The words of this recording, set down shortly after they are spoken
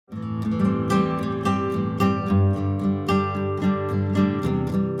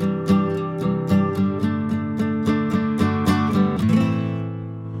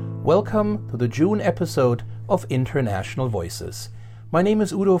Welcome to the June episode of International Voices. My name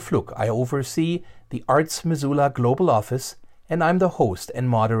is Udo Fluck. I oversee the Arts Missoula Global Office, and I'm the host and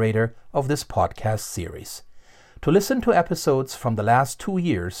moderator of this podcast series. To listen to episodes from the last 2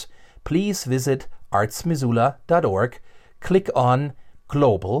 years, please visit artsmissoula.org, click on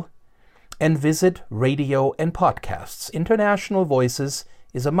Global, and visit Radio and Podcasts. International Voices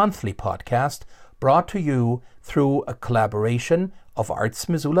is a monthly podcast brought to you through a collaboration of Arts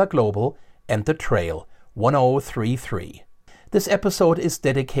Missoula Global and The Trail 1033. This episode is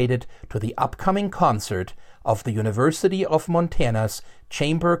dedicated to the upcoming concert of the University of Montana's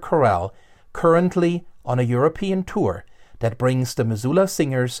Chamber Chorale, currently on a European tour that brings the Missoula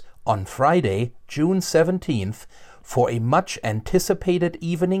Singers on Friday, June 17th, for a much-anticipated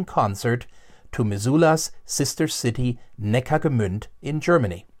evening concert to Missoula's sister city Neckargemünd in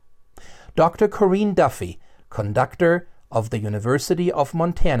Germany. Dr. Corinne Duffy, conductor of the University of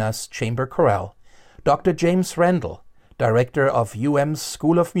Montana's Chamber Chorale, Dr. James Randall, director of UM's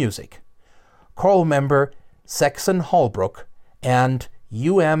School of Music, choral member Saxon Holbrook, and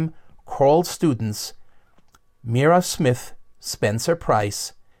UM choral students Mira Smith, Spencer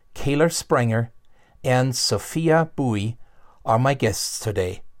Price, Kayla Sprenger, and Sophia Bowie are my guests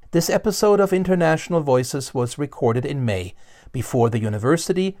today. This episode of International Voices was recorded in May, before the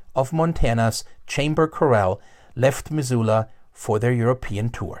University of Montana's Chamber Chorale left Missoula for their European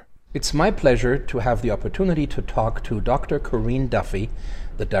tour. It's my pleasure to have the opportunity to talk to Dr. Corinne Duffy,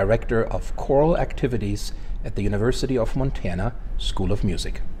 the Director of Choral Activities at the University of Montana School of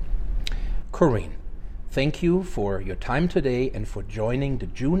Music. Corinne, thank you for your time today and for joining the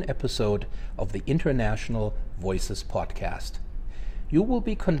June episode of the International Voices podcast. You will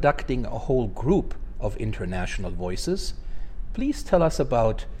be conducting a whole group of International Voices. Please tell us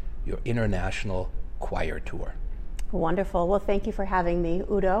about your international choir tour. Wonderful. Well, thank you for having me,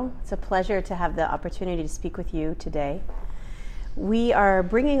 Udo. It's a pleasure to have the opportunity to speak with you today. We are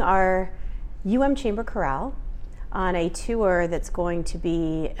bringing our UM Chamber Chorale on a tour that's going to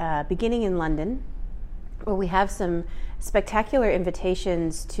be beginning in London, where we have some spectacular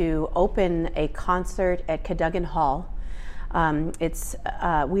invitations to open a concert at Cadogan Hall.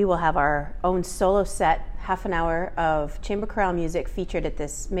 We will have our own solo set, half an hour of chamber chorale music featured at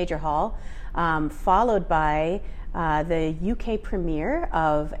this major hall, followed by the UK premiere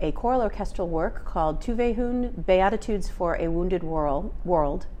of a choral orchestral work called Tuvehun, Beatitudes for a Wounded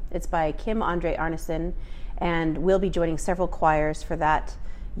World. It's by Kim Andre Arneson, and we'll be joining several choirs for that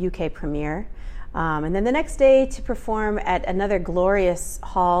UK premiere. And then the next day to perform at another glorious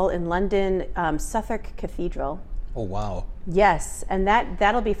hall in London, Southwark Cathedral. Oh, wow. Yes, and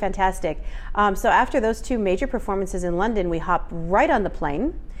that'll be fantastic. So after those two major performances in London, we hop right on the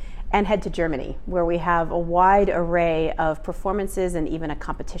plane and head to Germany, where we have a wide array of performances and even a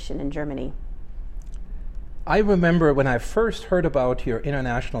competition in Germany. I remember when I first heard about your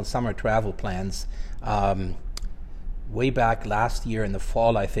international summer travel plans, way back last year in the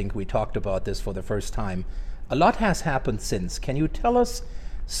fall, I think we talked about this for the first time. A lot has happened since. Can you tell us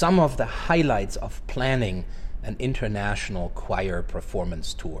some of the highlights of planning an international choir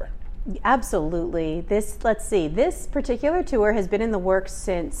performance tour? Absolutely. This particular tour has been in the works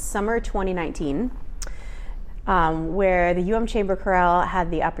since summer 2019, where the UM Chamber Chorale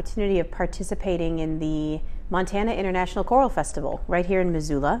had the opportunity of participating in the Montana International Choral Festival right here in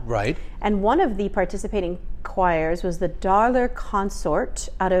Missoula. Right. And one of the participating choirs was the Darler Consort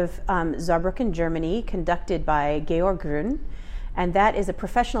out of Saarbrücken, Germany, conducted by Georg Grün. And that is a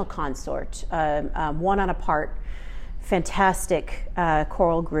professional consort, one on a part, fantastic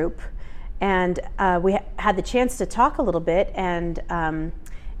choral group. And we had the chance to talk a little bit, and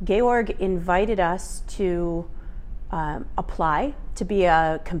Georg invited us to apply to be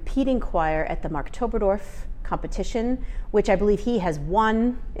a competing choir at the Marktoberdorf competition, which I believe he has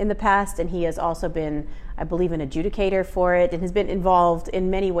won in the past, and he has also been, I believe, an adjudicator for it, and has been involved in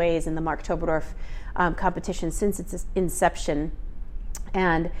many ways in the Marktoberdorf competition since its inception.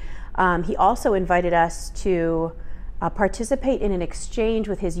 And he also invited us to participate in an exchange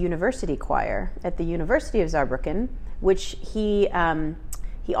with his university choir at the University of Saarbrücken, which he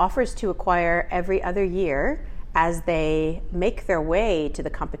offers to a choir every other year. As they make their way to the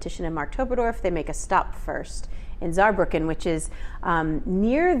competition in Marktoberdorf, they make a stop first in Saarbrücken, which is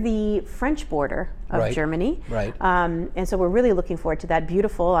near the French border of Germany. Right. And so we're really looking forward to that,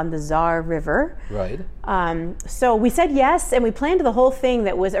 beautiful on the Saar River. Right. So we said yes, and we planned the whole thing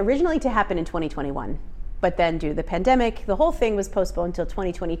that was originally to happen in 2021. but then due to the pandemic, the whole thing was postponed until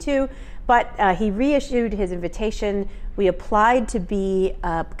 2022. But he reissued his invitation. We applied to be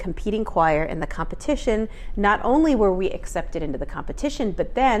a competing choir in the competition. Not only were we accepted into the competition,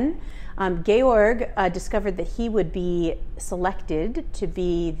 but then Georg discovered that he would be selected to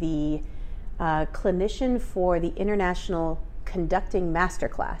be the clinician for the International Conducting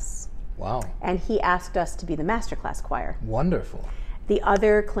Masterclass. Wow. And he asked us to be the masterclass choir. Wonderful. The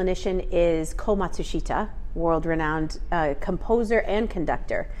other clinician is Ko Matsushita, world-renowned composer and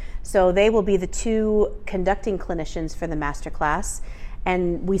conductor. So they will be the two conducting clinicians for the masterclass.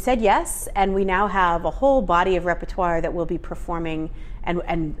 And we said yes, and we now have a whole body of repertoire that we'll be performing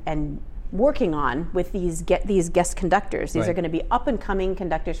and working on with these guest conductors. These Right. are going to be up-and-coming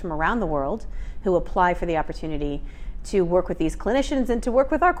conductors from around the world who apply for the opportunity to work with these clinicians and to work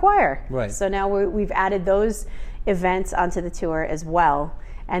with our choir. Right. So now we've added those events onto the tour as well,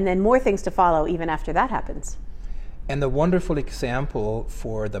 and then more things to follow even after that happens. And a wonderful example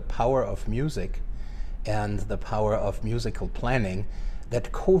for the power of music and the power of musical planning,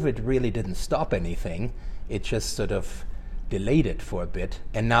 that COVID really didn't stop anything. It just sort of delayed it for a bit,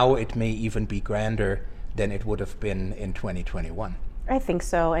 and now it may even be grander than it would have been in 2021. I think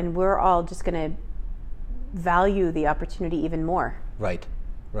so, and we're all just going to value the opportunity even more. Right,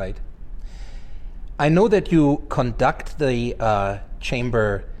 right. I know that you conduct the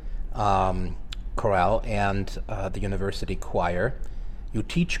chamber chorale and the university choir. You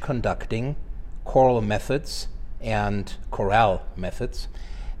teach conducting, choral methods, and chorale methods,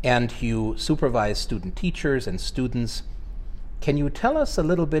 and you supervise student teachers and students. Can you tell us a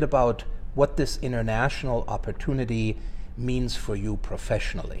little bit about what this international opportunity means for you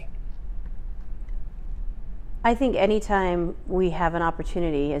professionally? I think anytime we have an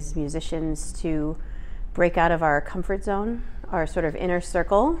opportunity as musicians to break out of our comfort zone, our sort of inner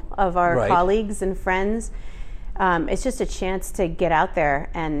circle of our Right. colleagues and friends, it's just a chance to get out there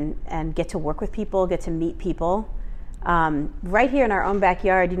and get to work with people, get to meet people. Right here in our own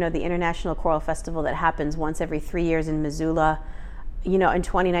backyard, the International Choral Festival that happens once every 3 years in Missoula, in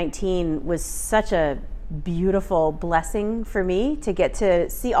 2019 was such a beautiful blessing for me to get to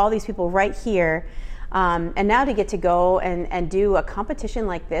see all these people right here. And now to get to go and do a competition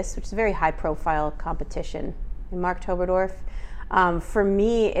like this, which is a very high-profile competition in Marktoberdorf, for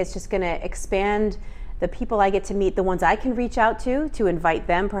me, it's just going to expand the people I get to meet, the ones I can reach out to invite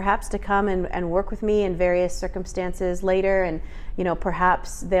them perhaps to come and work with me in various circumstances later. And,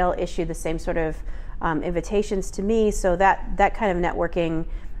 perhaps they'll issue the same sort of invitations to me. So that kind of networking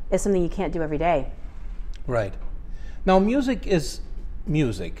is something you can't do every day. Right. Now, music is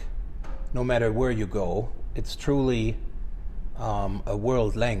music. No matter where you go, it's truly a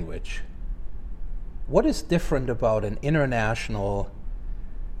world language. What is different about an international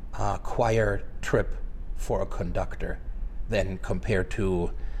choir trip for a conductor than compared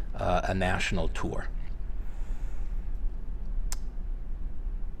to a national tour?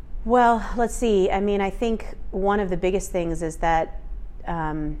 Well, let's see. I think one of the biggest things is that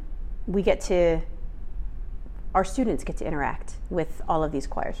our students get to interact with all of these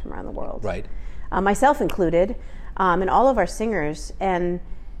choirs from around the world. Right. Myself included, and all of our singers. And,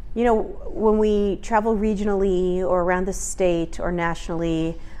 when we travel regionally or around the state or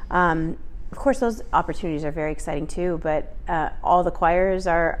nationally, of course those opportunities are very exciting too, but all the choirs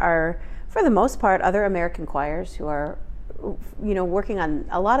are, for the most part, other American choirs who are, working on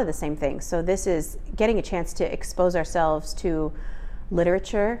a lot of the same things. So this is getting a chance to expose ourselves to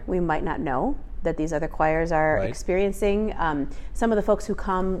literature we might not know that these other choirs are Right. experiencing. Some of the folks who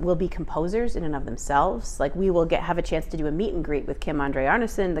come will be composers in and of themselves. Like we will have a chance to do a meet and greet with Kim André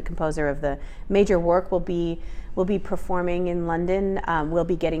Arneson, the composer of the major work will be performing in London. We'll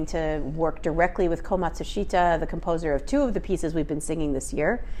be getting to work directly with Ko Matsushita, the composer of two of the pieces we've been singing this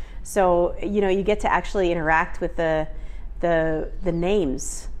year. So, you get to actually interact with the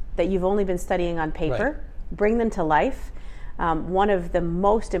names that you've only been studying on paper, Right. bring them to life. One of the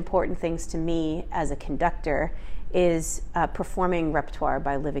most important things to me as a conductor is performing repertoire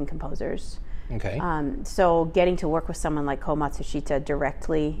by living composers. Okay. So getting to work with someone like Ko Matsushita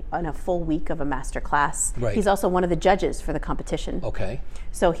directly on a full week of a master class. Right. He's also one of the judges for the competition. Okay.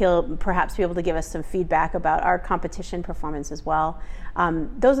 So he'll perhaps be able to give us some feedback about our competition performance as well.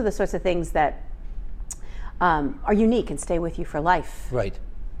 Those are the sorts of things that are unique and stay with you for life. Right.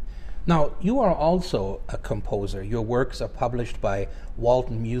 Now, you are also a composer. Your works are published by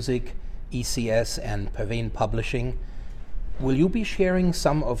Walton Music, ECS, and Pavane Publishing. Will you be sharing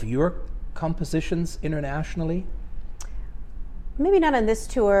some of your compositions internationally? Maybe not on this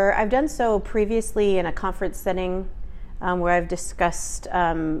tour. I've done so previously in a conference setting where I've discussed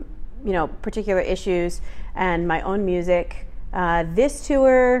particular issues and my own music. This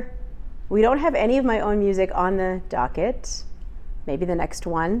tour, we don't have any of my own music on the docket. Maybe the next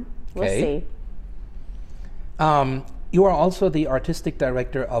one. We'll see. You are also the artistic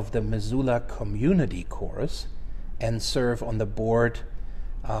director of the Missoula Community Chorus and serve on the board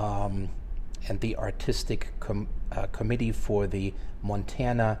and the artistic committee for the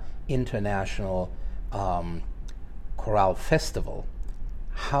Montana International Chorale Festival.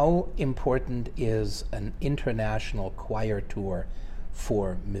 How important is an international choir tour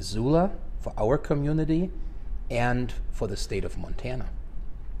for Missoula, for our community, and for the state of Montana?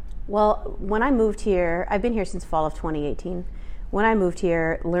 Well, when I moved here, I've been here since fall of 2018. When I moved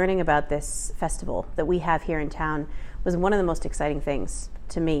here, learning about this festival that we have here in town was one of the most exciting things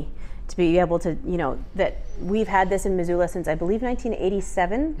to me. To be able to, that we've had this in Missoula since I believe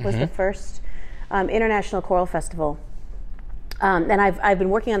 1987 was the first international choral festival. And I've been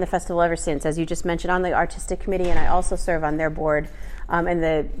working on the festival ever since, as you just mentioned, on the artistic committee, and I also serve on their board. And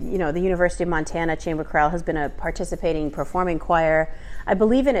the University of Montana Chamber Chorale has been a participating performing choir. I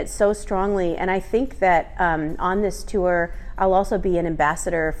believe in it so strongly, and I think that on this tour, I'll also be an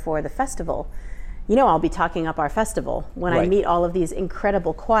ambassador for the festival. I'll be talking up our festival when I meet all of these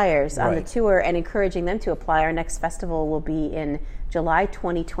incredible choirs on the tour and encouraging them to apply. Our next festival will be in July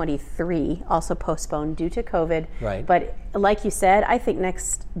 2023, also postponed due to COVID. Right. But like you said, I think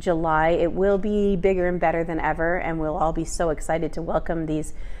next July it will be bigger and better than ever, and we'll all be so excited to welcome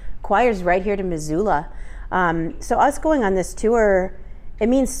these choirs right here to Missoula. So us going on this tour, it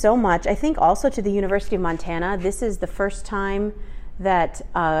means so much. I think also to the University of Montana, this is the first time that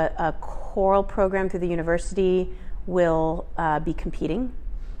a choral program through the university will be competing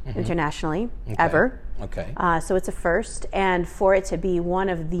internationally ever. Okay. So it's a first, and for it to be one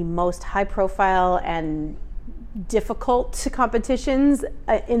of the most high-profile and difficult competitions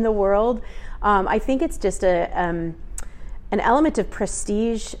in the world, I think it's just an element of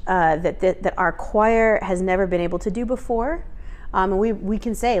prestige that our choir has never been able to do before. And we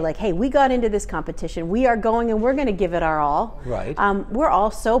can say, like, hey, we got into this competition. We are going and we're going to give it our all. Right. We're all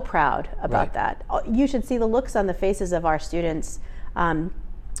so proud about that. You should see the looks on the faces of our students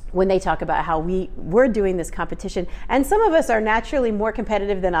when they talk about how we're doing this competition. And some of us are naturally more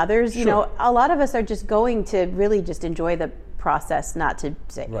competitive than others. Sure. A lot of us are just going to really just enjoy the process, not to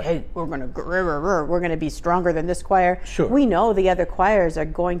say, hey, we're going to be stronger than this choir. Sure. We know the other choirs are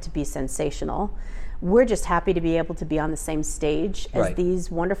going to be sensational. We're just happy to be able to be on the same stage as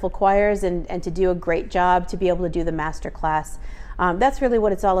these wonderful choirs and to do a great job, to be able to do the master class. That's really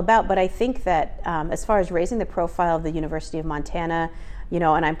what it's all about. But I think that as far as raising the profile of the University of Montana,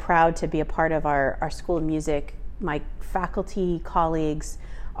 and I'm proud to be a part of our School of Music. My faculty colleagues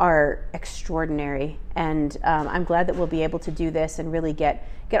are extraordinary, and I'm glad that we'll be able to do this and really get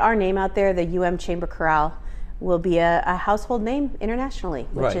our name out there. The UM Chamber Chorale will be a household name internationally,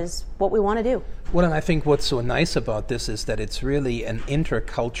 which is what we want to do. Well, and I think what's so nice about this is that it's really an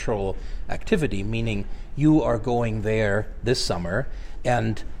intercultural activity, meaning you are going there this summer,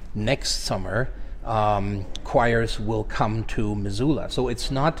 and next summer choirs will come to Missoula. So it's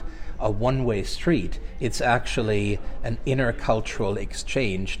not a one-way street. It's actually an intercultural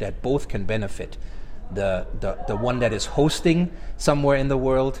exchange that both can benefit. The one that is hosting somewhere in the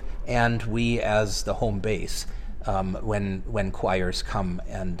world, and we as the home base when choirs come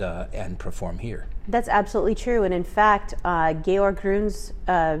and perform here. That's absolutely true, and in fact, Georg Grun's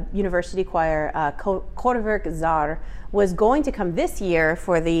university choir, Chorwerk Czar, was going to come this year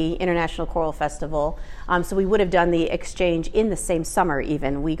for the International Choral Festival. So we would have done the exchange in the same summer.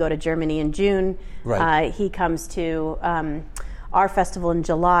 Even we go to Germany in June. He comes to our festival in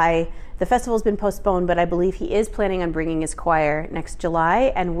July. The festival's been postponed, but I believe he is planning on bringing his choir next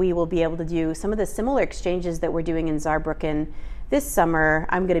July, and we will be able to do some of the similar exchanges that we're doing in Saarbrücken. This summer,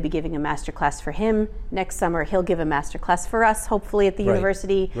 I'm going to be giving a master class for him. Next summer, he'll give a master class for us, hopefully at the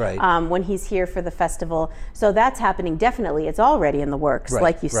university, when he's here for the festival. So that's happening definitely. It's already in the works,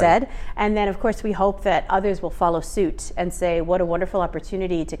 like you said. And then, of course, we hope that others will follow suit and say, what a wonderful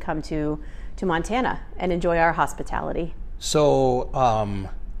opportunity to come to Montana and enjoy our hospitality. So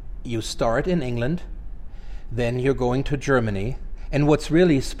you start in England, then you're going to Germany. And what's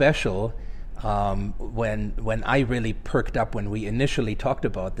really special when I really perked up when we initially talked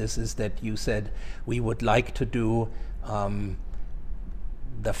about this is that you said we would like to do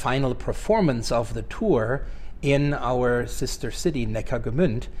the final performance of the tour in our sister city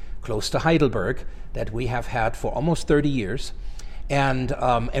Neckargemünd, close to Heidelberg, that we have had for almost 30 years. And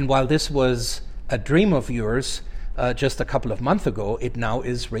while this was a dream of yours, just a couple of months ago, it now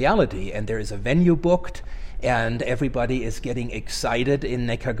is reality, and there is a venue booked, and everybody is getting excited in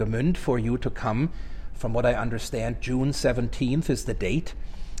Neckargemünd for you to come. From what I understand, June 17th is the date.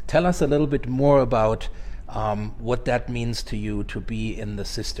 Tell us a little bit more about what that means to you to be in the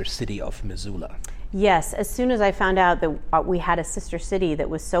sister city of Missoula. Yes, as soon as I found out that we had a sister city that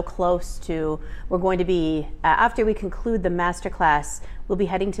was so close to, we're going to be, after we conclude the masterclass, we'll be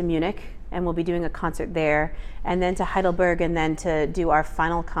heading to Munich and we'll be doing a concert there, and then to Heidelberg, and then to do our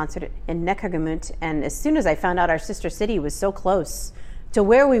final concert in Neckargemünd. And as soon as I found out our sister city was so close to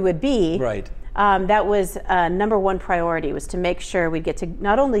where we would be, right. That was number one priority, was to make sure we'd get to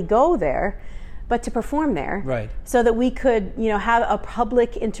not only go there, but to perform there, right. So that we could, have a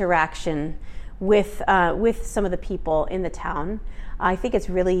public interaction with some of the people in the town. I think it's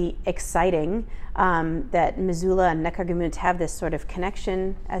really exciting that Missoula and Neckargemünd have this sort of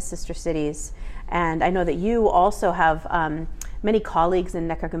connection as sister cities. And I know that you also have many colleagues in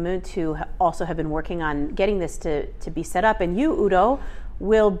Neckargemünd who also have been working on getting this to be set up. And you, Udo,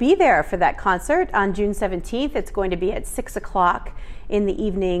 will be there for that concert on June 17th. It's going to be at 6 o'clock in the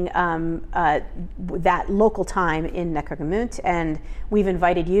evening, that local time in Neckargemünd. And we've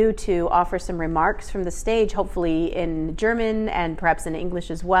invited you to offer some remarks from the stage, hopefully in German and perhaps in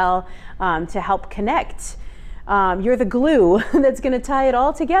English as well, to help connect. You're the glue that's going to tie it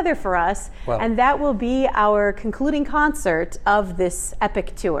all together for us. Well, and that will be our concluding concert of this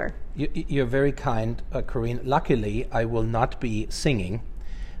epic tour. You're very kind, Corinne. Luckily, I will not be singing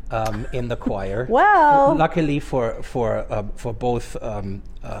in the choir. Well, luckily for both,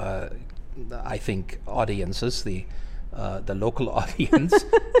 I think, audiences, the local audience,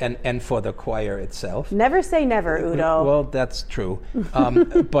 and for the choir itself. Never say never, Udo. Well, that's true.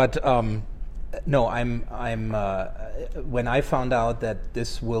 But no, I'm. When I found out that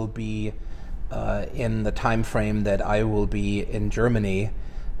this will be in the time frame that I will be in Germany.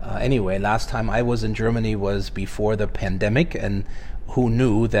 Anyway, last time I was in Germany was before the pandemic, and who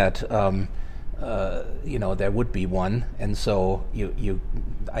knew that there would be one? And so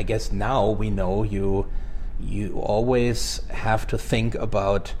I guess now we know you always have to think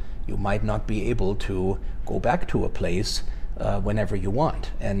about, you might not be able to go back to a place whenever you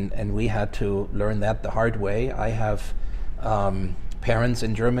want, and we had to learn that the hard way. I have parents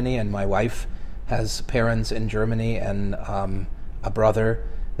in Germany, and my wife has parents in Germany, and a brother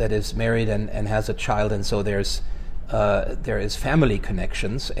that is married and has a child, and so there is family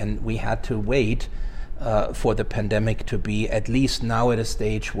connections, and we had to wait for the pandemic to be at least now at a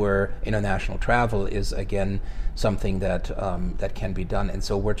stage where international travel is again something that can be done. And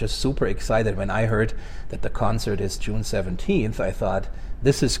so we're just super excited. When I heard that the concert is June 17th, I thought,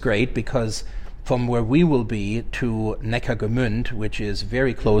 this is great, because from where we will be to Neckargemünd, which is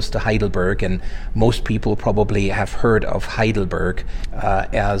very close to Heidelberg, and most people probably have heard of Heidelberg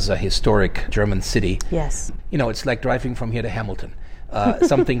as a historic German city. Yes. It's like driving from here to Hamilton.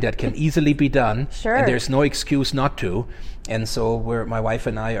 Something that can easily be done. Sure. And there's no excuse not to. And so my wife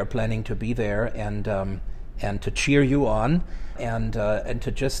and I are planning to be there and to cheer you on, and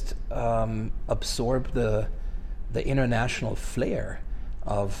to just absorb the international flair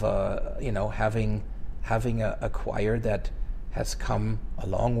of having a choir that has come a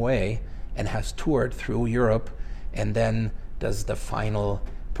long way and has toured through Europe, and then does the final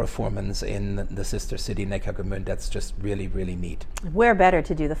performance in the sister city Neckargemünd. That's just really, really neat. Where better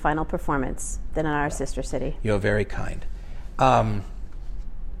to do the final performance than in our sister city? You're very kind.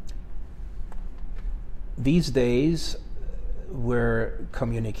 These days, where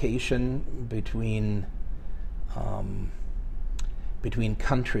communication between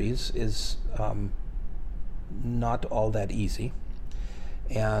countries is not all that easy,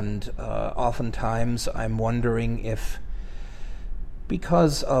 and oftentimes I'm wondering if,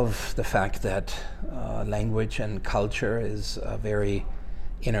 because of the fact that language and culture is a very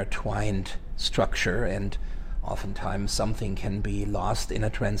intertwined structure, and oftentimes something can be lost in a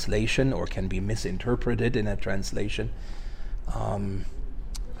translation or can be misinterpreted in a translation,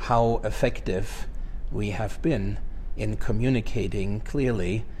 how effective we have been in communicating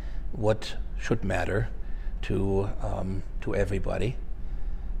clearly what should matter to everybody.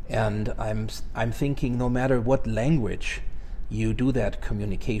 And I'm thinking, no matter what language you do that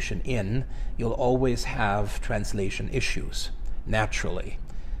communication in, you'll always have translation issues, naturally,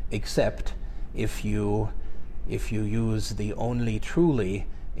 except if you use the only truly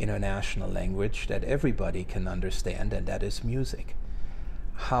international language that everybody can understand, and that is music.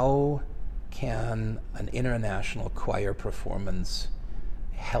 How can an international choir performance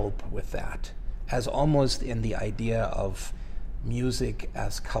help with that, as almost in the idea of music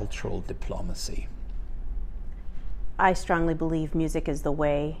as cultural diplomacy? I strongly believe music is the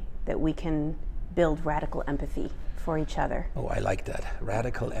way that we can build radical empathy for each other. Oh, I like that.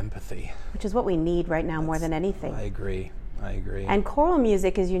 Radical empathy. Which is what we need right now more than anything. I agree. And choral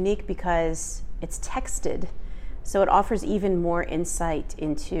music is unique because it's texted, so it offers even more insight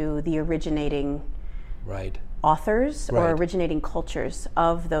into the originating authors or originating cultures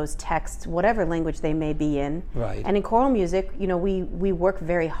of those texts, whatever language they may be in. Right. And in choral music, we work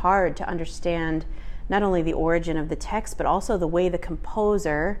very hard to understand not only the origin of the text, but also the way the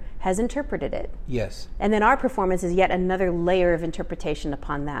composer has interpreted it. Yes. And then our performance is yet another layer of interpretation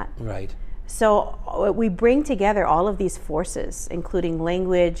upon that. Right. So we bring together all of these forces, including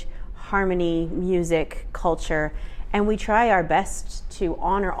language, harmony, music, culture, and we try our best to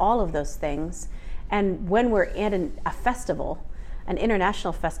honor all of those things. And when we're at a festival, an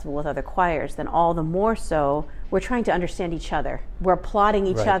international festival with other choirs, then all the more so we're trying to understand each other. We're applauding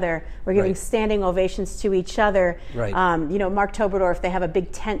each other. We're giving standing ovations to each other. Right. Mark Toberdorf, they have a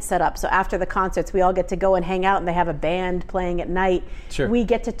big tent set up. So after the concerts, we all get to go and hang out, and they have a band playing at night. Sure. We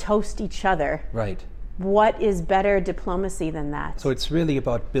get to toast each other. Right. What is better diplomacy than that? So it's really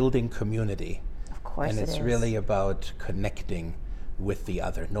about building community. Of course it is. And it's really about connecting with the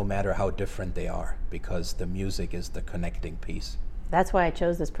other, no matter how different they are, because the music is the connecting piece. That's why I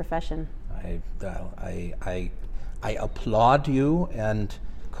chose this profession. I applaud you and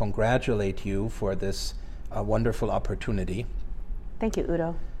congratulate you for this wonderful opportunity. Thank you,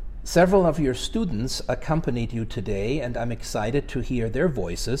 Udo. Several of your students accompanied you today, and I'm excited to hear their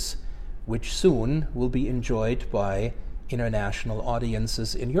voices, which soon will be enjoyed by international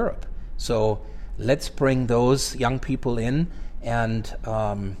audiences in Europe. So let's bring those young people in and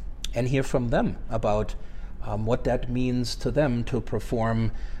hear from them about what that means to them to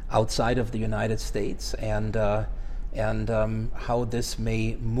perform outside of the United States, and how this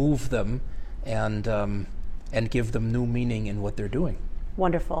may move them and give them new meaning in what they're doing.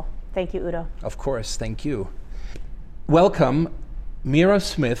 Wonderful. Thank you, Udo. Of course, thank you. Welcome Mira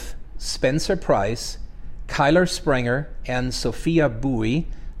Smith, Spencer Price, Kyler Sprenger, and Sophia Bowie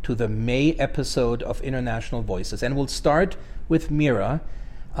to the May episode of International Voices. And we'll start with Mira.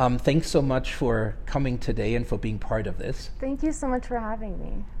 Thanks so much for coming today and for being part of this. Thank you so much for having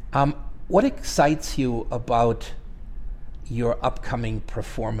me. What excites you about your upcoming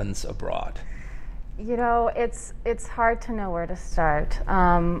performance abroad? It's hard to know where to start.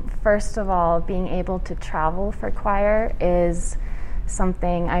 First of all, being able to travel for choir is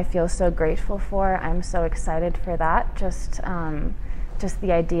something I feel so grateful for. I'm so excited for that. Just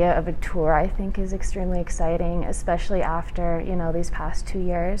the idea of a tour, I think, is extremely exciting, especially after, these past 2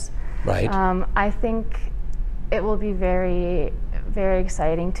 years. Right. I think it will be very, very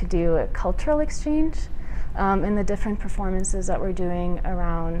exciting to do a cultural exchange in the different performances that we're doing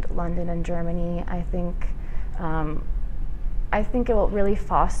around London and Germany. I think it will really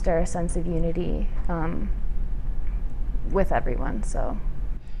foster a sense of unity with everyone. So.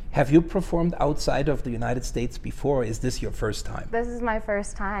 Have you performed outside of the United States before, or is this your first time? This is my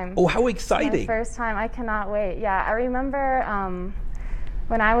first time. Oh, how exciting. My first time. I cannot wait. Yeah, I remember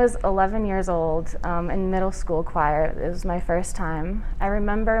when I was 11 years old in middle school choir, it was my first time. I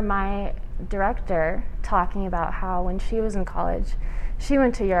remember my director talking about how when she was in college, she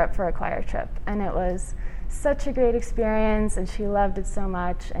went to Europe for a choir trip, and it was such a great experience, and she loved it so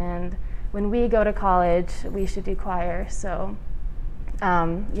much. And when we go to college, we should do choir. So.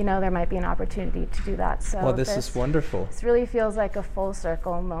 There might be an opportunity to do that. So well, this is wonderful. This really feels like a full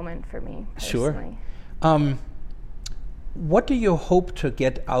circle moment for me personally. Sure. What do you hope to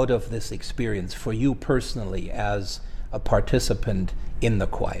get out of this experience for you personally as a participant in the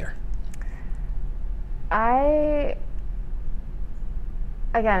choir? Again,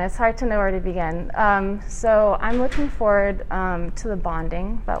 it's hard to know where to begin. So I'm looking forward to the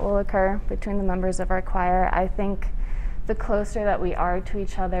bonding that will occur between the members of our choir. I think the closer that we are to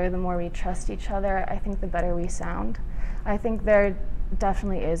each other, the more we trust each other, I think the better we sound. I think there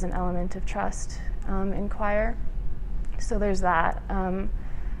definitely is an element of trust in choir. So there's that.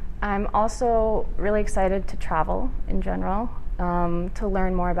 I'm also really excited to travel in general, to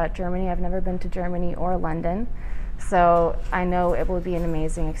learn more about Germany. I've never been to Germany or London, so I know it will be an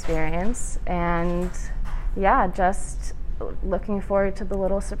amazing experience. And yeah, just looking forward to the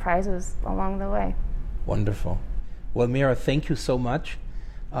little surprises along the way. Wonderful. Well, Mira, thank you so much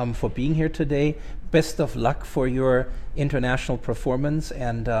for being here today. Best of luck for your international performance,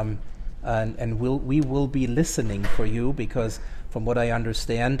 and we will be listening for you, because from what I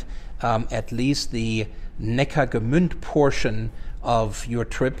understand, at least the Neckargemünd portion of your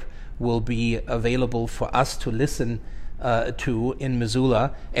trip will be available for us to listen to in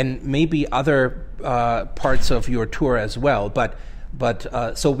Missoula, and maybe other parts of your tour as well.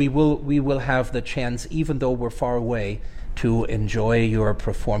 But so we will have the chance, even though we're far away, to enjoy your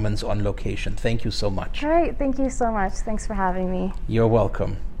performance on location. Thank you so much. All right, thank you so much. Thanks for having me. You're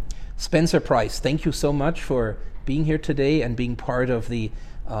welcome. Spencer Price, thank you so much for being here today and being part of the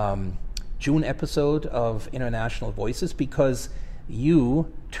June episode of International Voices, because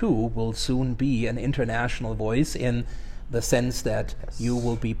you too will soon be an international voice in the sense that you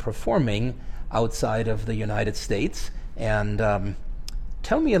will be performing outside of the United States. And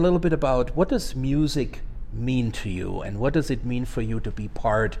tell me a little bit about, what does music mean to you, and what does it mean for you to be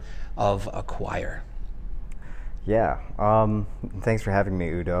part of a choir? Yeah, thanks for having me,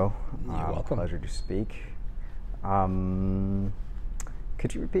 Udo. You're welcome. Pleasure to speak.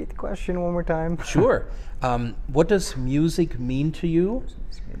 Could you repeat the question one more time? Sure. What does music mean to you?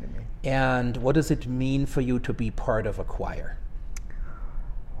 And what does it mean for you to be part of a choir?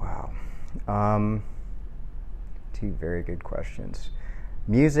 Wow. Two very good questions.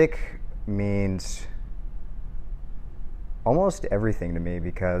 Music means almost everything to me,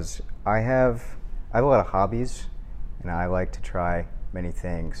 because I have a lot of hobbies and I like to try many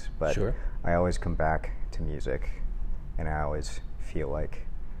things, but Sure. I always come back to music, and I always feel like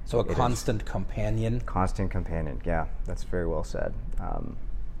So a constant companion. constant companion. Yeah, that's very well said.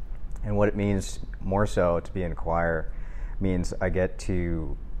 And what it means more so to be in a choir means I get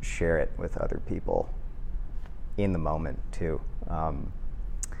to share it with other people in the moment too.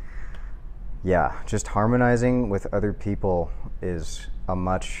 Yeah, just harmonizing with other people is a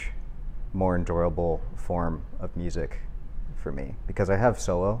much more enjoyable form of music for me, because I have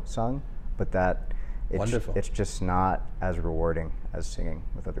solo sung, but Wonderful. it's just not as rewarding as singing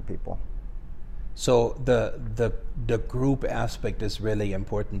with other people. So the group aspect is really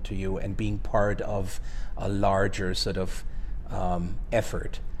important to you, and being part of a larger sort of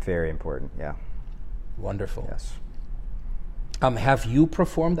effort. Very important, yeah. Wonderful. Yes. Have you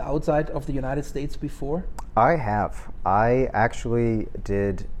performed outside of the United States before? I have. I actually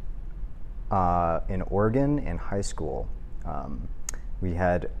did in Oregon in high school. We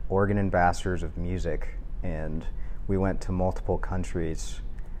had Oregon Ambassadors of Music, and we went to multiple countries.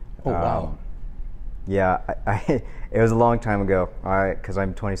 Oh, wow. Yeah, it was a long time ago, because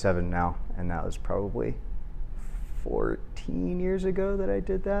I'm 27 now, and that was probably 14 years ago that I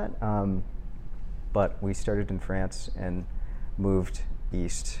did that. But we started in France and moved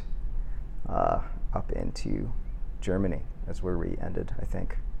east up into Germany. That's where we ended, I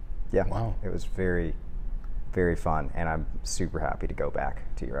think. Yeah. Wow. It was very, very fun, and I'm super happy to go back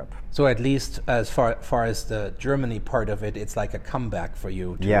to Europe. So at least as far as the Germany part of it, it's like a comeback for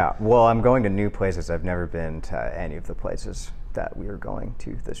you. Yeah. Well, I'm going to new places. I've never been to any of the places that we are going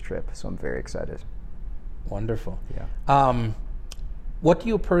to this trip, so I'm very excited. Wonderful. Yeah. What do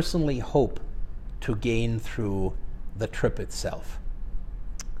you personally hope to gain through the trip itself?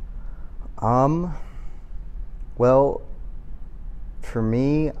 Well, for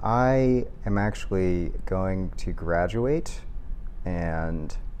me, I am actually going to graduate,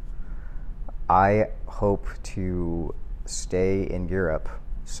 and I hope to stay in Europe.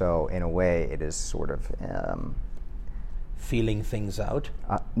 So in a way, it is sort of Feeling things out?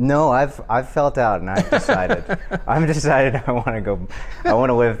 No, I've felt out, and I've decided. I've decided I want to go. I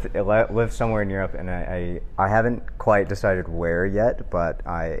want to live somewhere in Europe, and I haven't quite decided where yet. But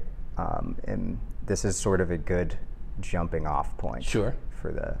this is sort of a good jumping off point. Sure.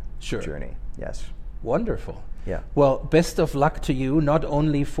 For the journey. Yes. Wonderful. Yeah. Well, best of luck to you, not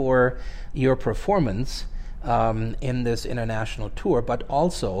only for your performance in this international tour, but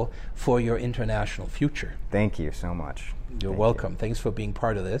also for your international future. Thank you so much. You're welcome. Thanks for being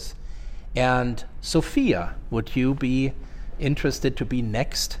part of this. And Sophia, would you be interested to be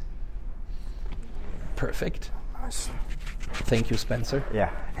next? Perfect. Nice. Thank you, Spencer. Yeah.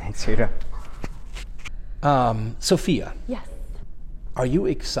 Thanks, Udo. Sophia. Yes. Are you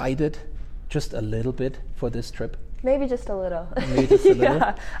excited just a little bit for this trip? Maybe just a little. Maybe just a little?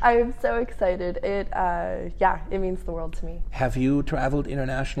 Yeah, I'm so excited. It means the world to me. Have you traveled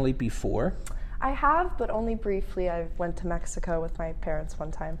internationally before? I have, but only briefly. I went to Mexico with my parents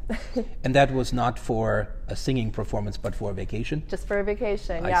one time. And that was not for a singing performance, but for a vacation? Just for a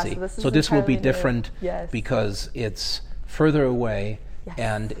vacation, I yeah. see. So this will be entirely new. different Yes. because it's further away, Yes.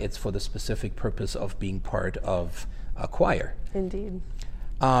 and it's for the specific purpose of being part of a choir. Indeed.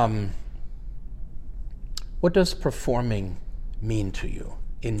 What does performing mean to you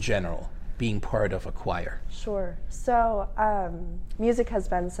in general, being part of a choir? Sure. So music has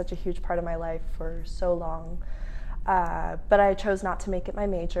been such a huge part of my life for so long. But I chose not to make it my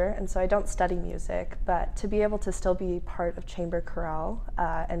major, and so I don't study music. But to be able to still be part of chamber chorale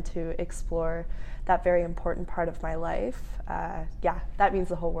and to explore that very important part of my life, that means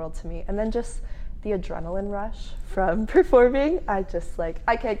the whole world to me. And then just the adrenaline rush from performing, I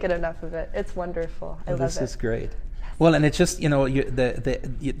can't get enough of it. It's wonderful. I love it. This is great. Well, and it's just,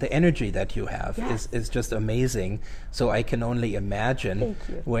 the energy that you have is just amazing. So I can only imagine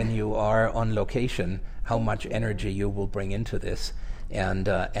when you are on location how much energy you will bring into this, and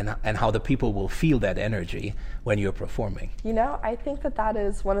how the people will feel that energy when you're performing. I think that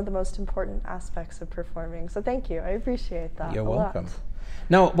is one of the most important aspects of performing. So thank you. I appreciate that. You're welcome.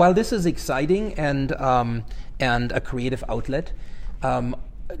 Now, while this is exciting and a creative outlet,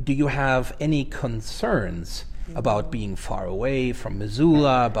 do you have any concerns about being far away from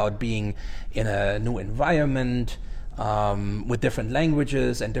Missoula, about being in a new environment with different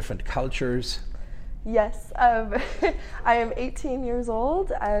languages and different cultures? Yes, I am 18 years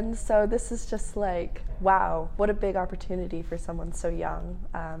old, and so this is just wow, what a big opportunity for someone so young.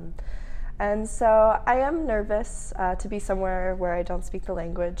 And so I am nervous to be somewhere where I don't speak the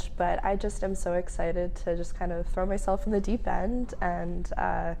language, but I just am so excited to just kind of throw myself in the deep end and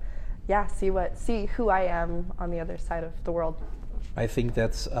see who I am on the other side of the world. I think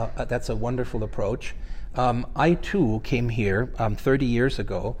that's a wonderful approach. I too came here 30 years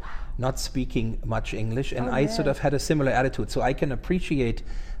ago, not speaking much English, and I sort of had a similar attitude. So I can appreciate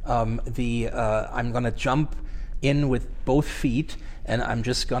I'm going to jump in with both feet, and I'm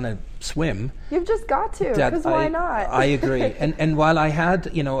just going to swim. You've just got to, because why not? I agree. And while I had,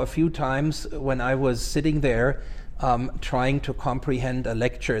 a few times when I was sitting there trying to comprehend a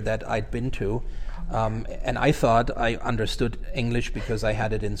lecture that I'd been to, and I thought I understood English because I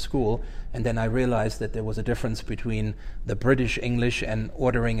had it in school, and then I realized that there was a difference between the British English and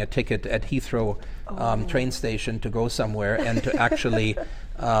ordering a ticket at Heathrow train station to go somewhere and to actually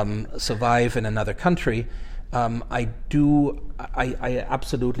survive in another country. I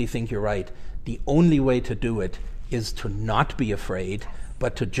absolutely think you're right. The only way to do it is to not be afraid,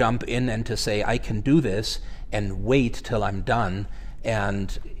 but to jump in and to say, I can do this, and wait till I'm done,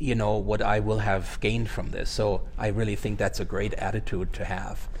 and what I will have gained from this. So I really think that's a great attitude to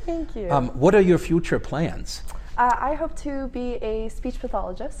have. Thank you. What are your future plans? I hope to be a speech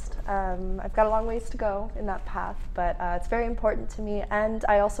pathologist. I've got a long ways to go in that path, but it's very important to me. And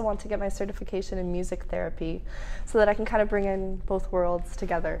I also want to get my certification in music therapy so that I can kind of bring in both worlds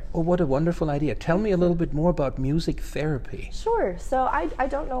together. Oh, what a wonderful idea. Tell me a little bit more about music therapy. Sure. So I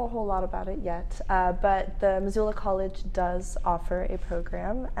don't know a whole lot about it yet, but the Missoula College does offer a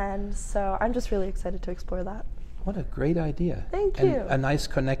program, and so I'm just really excited to explore that. What a great idea. Thank and you. A nice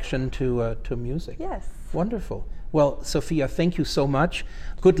connection to music. Yes. Wonderful. Well, Sophia, thank you so much.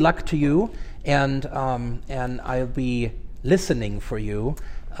 Good luck to you, and I'll be listening for you,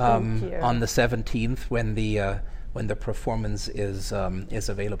 on the 17th when the performance is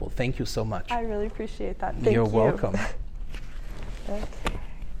available. Thank you so much. I really appreciate that. Thank you. You're welcome. Okay.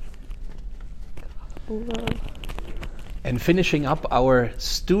 And finishing up our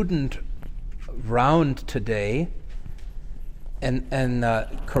student round today, and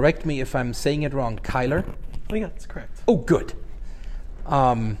correct me if I'm saying it wrong, Kyler? Oh yeah, that's correct. Oh, good.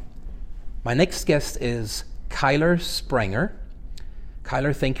 My next guest is Kyler Sprenger.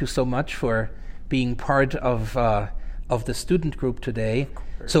 Kyler, thank you so much for being part of the student group today.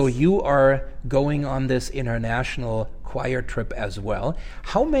 So you are going on this international choir trip as well.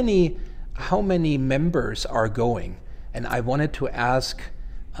 How many members are going? And I wanted to ask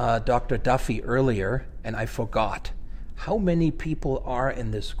Dr. Duffy earlier, and I forgot. How many people are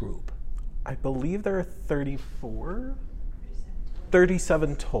in this group? I believe there are 37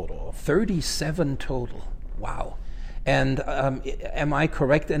 total. 37 total. Wow. And am I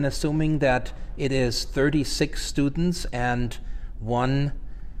correct in assuming that it is 36 students and 1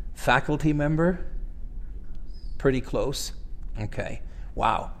 faculty member? Pretty close. Okay.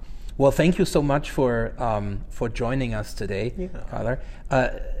 Wow. Well, thank you so much for joining us today, Kyler.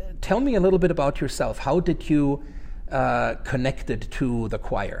 Tell me a little bit about yourself. How did you connected to the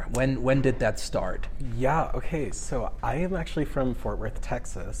choir? When did that start? Yeah, okay, so I am actually from Fort Worth,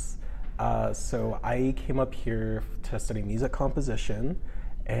 Texas. So I came up here to study music composition,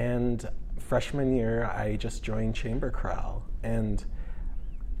 and freshman year I just joined chamber chorale and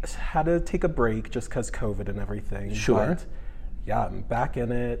had to take a break just because COVID and everything. Sure. But yeah, I'm back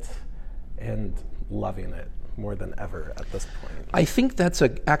in it and loving it more than ever at this point. I think that's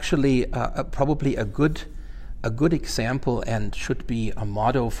actually probably a good example, and should be a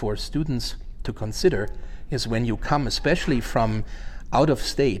motto for students to consider, is when you come, especially from out of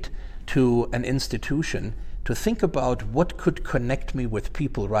state, to an institution, to think about what could connect me with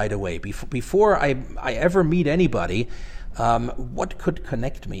people right away. Before I ever meet anybody, what could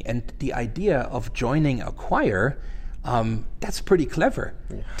connect me? And the idea of joining a choir, that's pretty clever.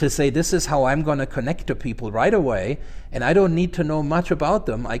 To say this is how I'm going to connect to people right away, and I don't need to know much about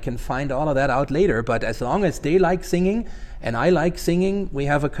them. I can find all of that out later, but as long as they like singing and I like singing, we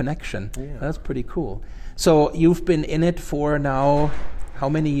have a connection. That's pretty cool. So you've been in it for now how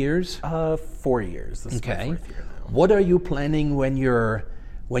many years? 4 years. This is my 4th year now. What are you planning when you're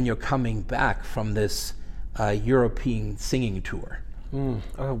coming back from this European singing tour?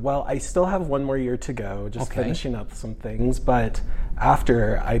 Well, I still have 1 more year to go, just finishing up some things. But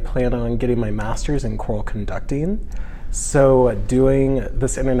after, I plan on getting my master's in choral conducting. So doing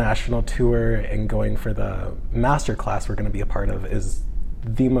this international tour and going for the master class we're going to be a part of is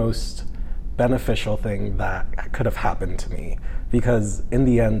the most beneficial thing that could have happened to me. Because in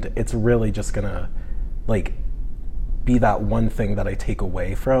the end, it's really just going to be that one thing that I take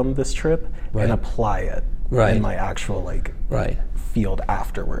away from this trip and apply it in my actual field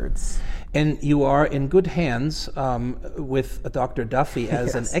afterwards. And you are in good hands with Dr. Duffy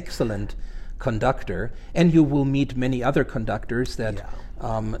as an excellent conductor, and you will meet many other conductors that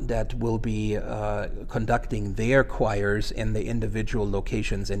that will be conducting their choirs in the individual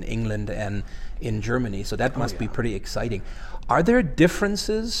locations in England and in Germany. So that must be pretty exciting. Are there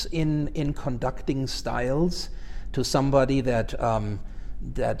differences in conducting styles to somebody that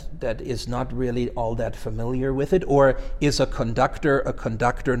that is not really all that familiar with it, or is a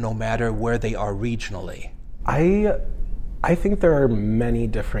conductor no matter where they are regionally? I think there are many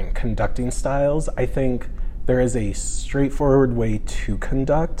different conducting styles. I think there is a straightforward way to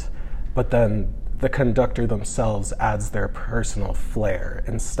conduct, but then the conductor themselves adds their personal flair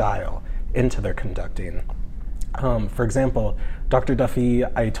and style into their conducting. For example, Dr. Duffy,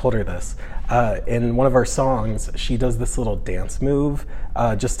 I told her this, in one of our songs, she does this little dance move,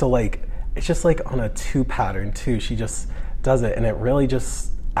 just to it's just on a 2 pattern too. She just does it, and it really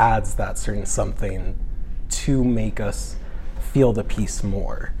just adds that certain something to make us feel the piece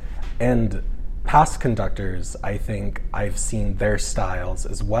more. And past conductors, I think I've seen their styles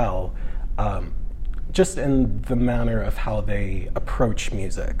as well, just in the manner of how they approach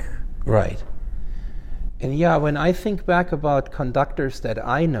music. Right. And yeah, when I think back about conductors that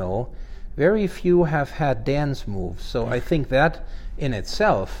I know, very few have had dance moves. So I think that in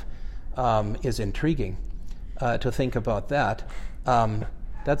itself is intriguing to think about that.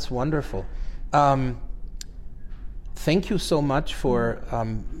 That's wonderful. Thank you so much for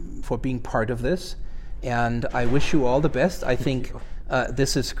being part of this, and I wish you all the best. I think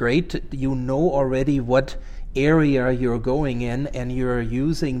this is great. You know already what area you're going in, and you're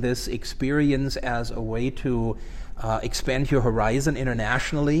using this experience as a way to expand your horizon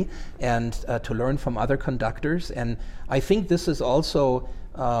internationally and to learn from other conductors. And I think this is also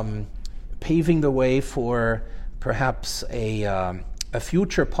paving the way for perhaps a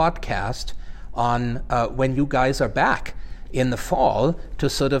future podcast on when you guys are back in the fall to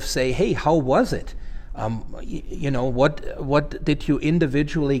sort of say, hey, how was it? What did you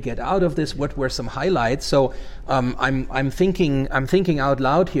individually get out of this? What were some highlights? So I'm thinking out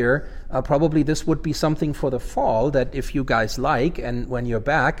loud here. Probably this would be something for the fall that if you guys like, and when you're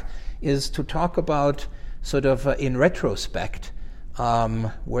back, is to talk about sort of in retrospect.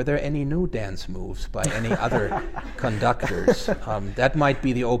 Were there any new dance moves by any other conductors? That might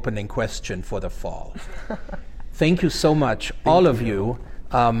be the opening question for the fall. Thank you so much, all of you.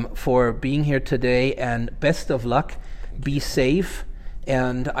 For being here today, and best of luck. Be safe,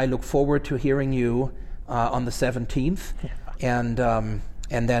 and I look forward to hearing you on the 17th, and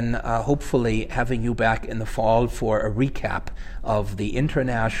then hopefully having you back in the fall for a recap of the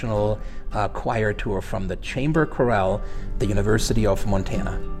international choir tour from the Chamber Chorale, the University of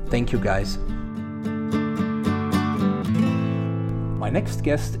Montana. Thank you, guys. My next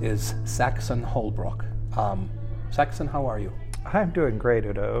guest is Saxon Holbrook. Saxon, how are you? I'm doing great,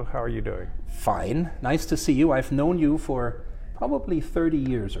 Udo. How are you doing? Fine. Nice to see you. I've known you for probably 30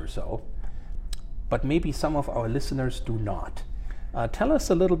 years or so, but maybe some of our listeners do not. Tell us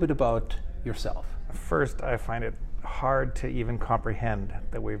a little bit about yourself. First, I find it hard to even comprehend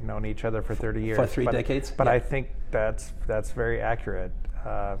that we've known each other for 30 years. For three decades? But yeah. I think that's very accurate.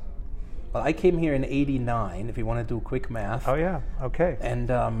 Well, I came here in '89, if you want to do quick math. Oh, yeah. Okay.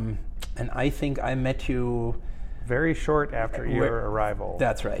 And I think I met you very short after your arrival.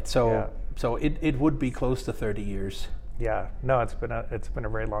 That's right. So it would be close to 30 years. Yeah. No, it's been a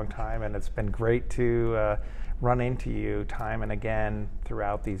very long time, and it's been great to run into you time and again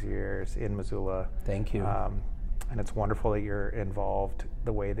throughout these years in Missoula. Thank you. And it's wonderful that you're involved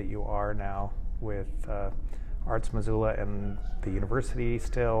the way that you are now with Arts Missoula and the university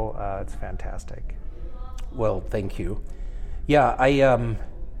still. It's fantastic. Well, thank you. Yeah,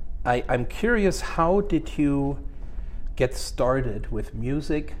 I'm curious, how did you get started with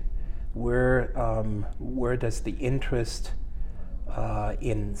music? Where does the interest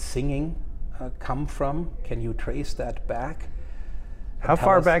in singing come from? Can you trace that back? How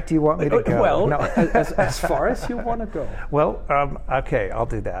far back do you want me to go? Well, no. as far as you want to go. Well, okay, I'll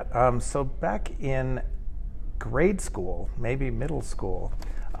do that. So back in grade school, maybe middle school,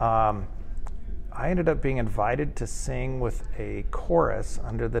 I ended up being invited to sing with a chorus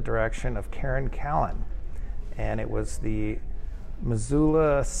under the direction of Karen Callan. And it was the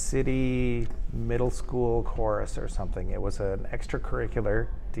Missoula City Middle School Chorus or something. It was an extracurricular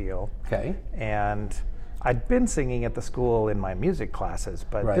deal. Okay. And I'd been singing at the school in my music classes,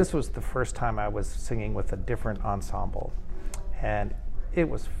 but Right. this was the first time I was singing with a different ensemble. And it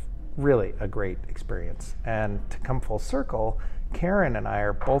was really a great experience. And to come full circle, Karen and I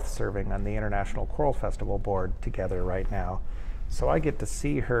are both serving on the International Choral Festival board together right now. So I get to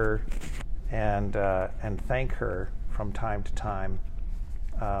see her and thank her from time to time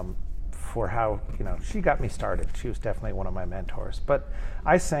for how, she got me started. She was definitely one of my mentors. But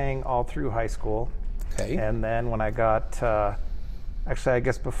I sang all through high school. Okay. And then when I got, actually I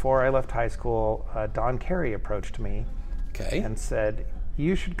guess before I left high school, Don Carey approached me Okay. and said,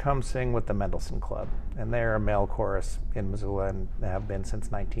 you should come sing with the Mendelssohn Club. And they're a male chorus in Missoula and have been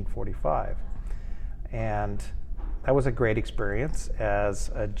since 1945. And that was a great experience as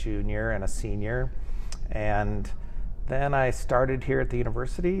a junior and a senior. And then I started here at the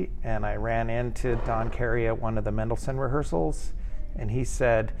university, and I ran into Don Carey at one of the Mendelssohn rehearsals, and he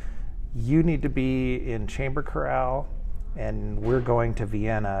said, you need to be in chamber chorale, and we're going to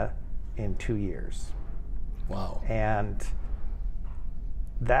Vienna in 2 years. Wow. And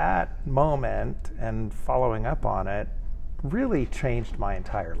that moment and following up on it really changed my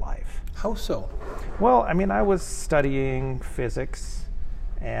entire life. How so? Well, I mean, I was studying physics,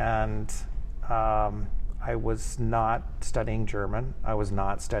 and I was not studying German. I was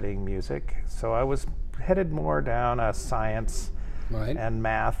not studying music. So I was headed more down a science Right. and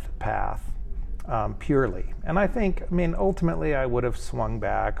math path purely. And I think, ultimately I would have swung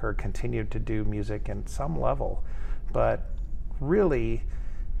back or continued to do music in some level. But really,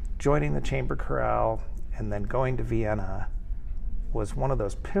 joining the chamber chorale and then going to Vienna was one of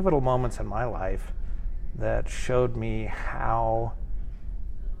those pivotal moments in my life that showed me how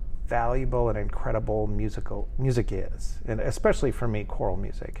valuable and incredible music is, and especially for me, choral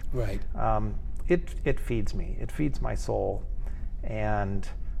music. Right. It feeds me. It feeds my soul, and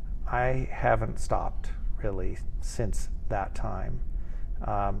I haven't stopped really since that time.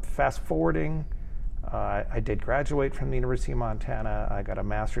 Fast forwarding, I did graduate from the University of Montana. I got a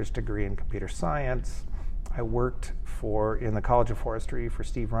master's degree in computer science. I worked in the College of Forestry for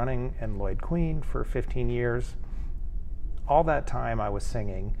Steve Running and Lloyd Queen for 15 years. All that time I was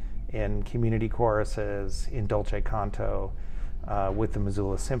singing in community choruses, in Dolce Canto, with the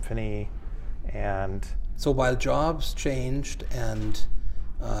Missoula Symphony, and So while jobs changed and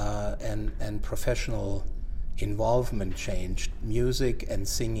professional involvement changed, music and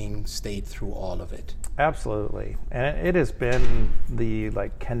singing stayed through all of it. absolutely. And it has been the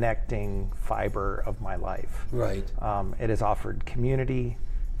connecting fiber of my life. Right. It has offered community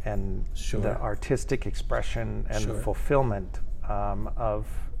and Sure. the artistic expression and Sure. the fulfillment of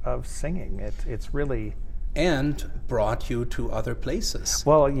singing. It's really... And brought you to other places.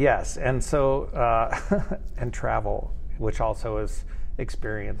 Well, yes, and so and travel, which also is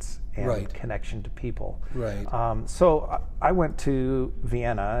experience and Right. connection to people. Right. So I went to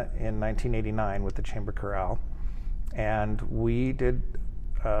Vienna in 1989 with the chamber chorale, and we did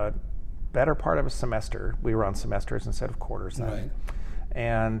a better part of a semester. We were on semesters instead of quarters then. Right.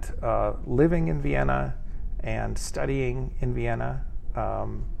 And living in Vienna and studying in Vienna.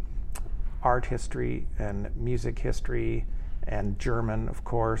 Art history and music history and German, of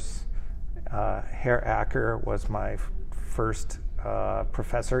course. Herr Acker was my first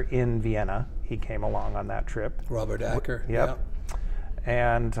professor in Vienna. He came along on that trip. Robert Acker. Yep.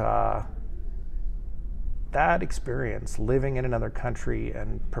 And that experience, living in another country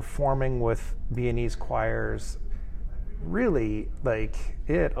and performing with Viennese choirs, really,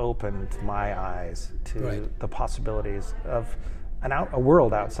 it opened my eyes to Right. the possibilities of a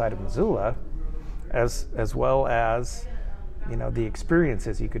world outside of Missoula, as well as, the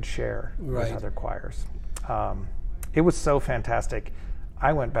experiences you could share Right. with other choirs. It was so fantastic.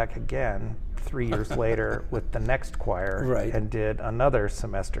 I went back again 3 years later with the next choir Right. and did another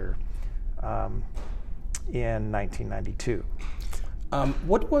semester in 1992.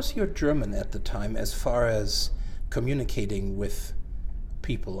 What was your German at the time as far as communicating with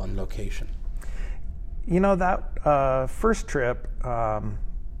people on location? You know, that first trip,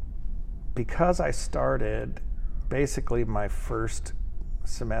 because I started basically my first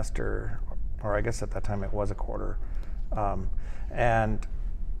semester, or I guess at that time it was a quarter, and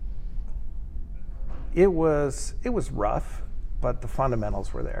it was rough, but the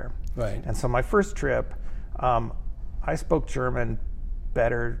fundamentals were there. Right. And so my first trip, I spoke German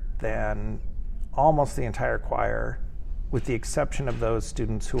better than almost the entire choir, with the exception of those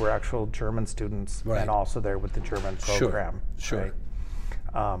students who were actual German students, right, and also there with the German program. Sure.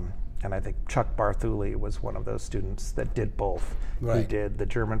 Right? And I think Chuck Barthuli was one of those students that did both. Right. He did the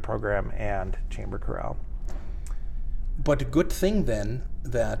German program and chamber chorale. But a good thing then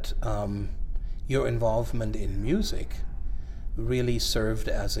that your involvement in music really served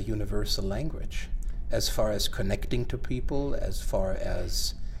as a universal language, as far as connecting to people, as far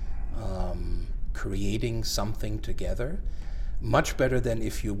as creating something together. Much better than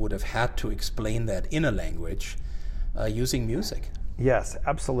if you would have had to explain that in a language using music. Yes,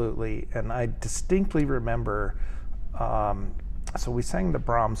 absolutely. And I distinctly remember, so we sang the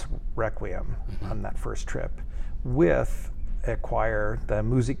Brahms Requiem on that first trip with a choir, the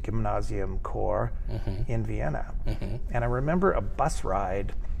Musikgymnasium Chor in Vienna. And I remember a bus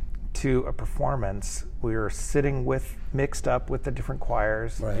ride to a performance. We were sitting mixed up with the different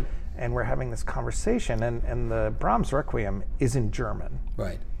choirs, right, and we're having this conversation, and the Brahms Requiem is in German.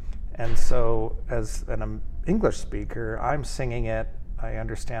 Right. And so as an English speaker, I'm singing it, I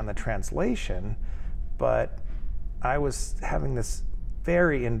understand the translation, but I was having this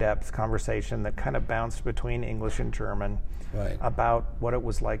very in-depth conversation that kind of bounced between English and German, right, about what it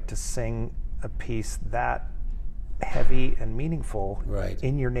was like to sing a piece that heavy and meaningful, right,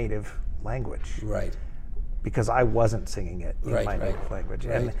 in your native language. Right. Because I wasn't singing it in right, my right, native language.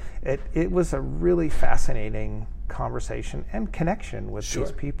 Right. And it was a really fascinating conversation and connection with Sure.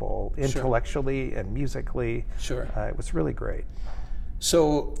 these people, intellectually and musically. Sure. It was really great.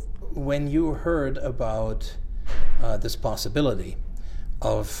 So when you heard about this possibility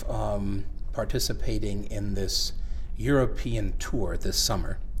of participating in this European tour this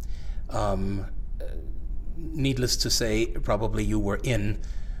summer, needless to say, probably you were in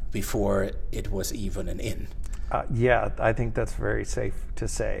before it was even an in. Yeah, I think that's very safe to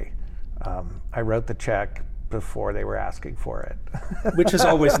say. I wrote the check before they were asking for it. Which is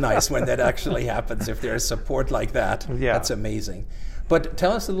always nice when that actually happens. If there's support like that, yeah, that's amazing. But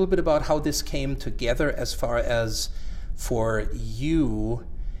tell us a little bit about how this came together as far as for you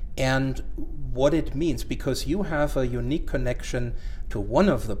and what it means, because you have a unique connection to one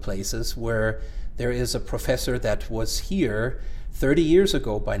of the places where there is a professor that was here 30 years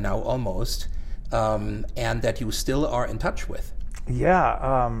ago by now almost, and that you still are in touch with.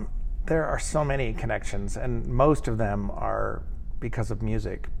 Yeah, there are so many connections, and most of them are because of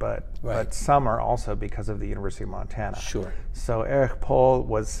music, but some are also because of the University of Montana. Sure. So Erich Pohl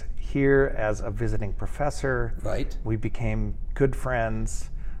was here as a visiting professor. Right. We became good friends.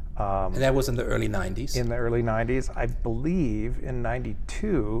 And that was in the early 90s? In the early 90s. I believe in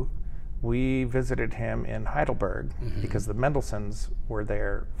 92, we visited him in Heidelberg because the Mendelssohns were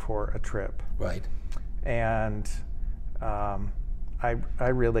there for a trip. Right. And I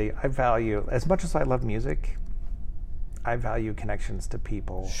value, as much as I love music, I value connections to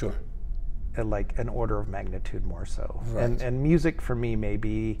people. Sure. Like an order of magnitude more so. Right. And music for me may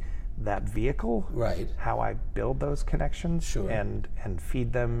be that vehicle. Right. How I build those connections. Sure. And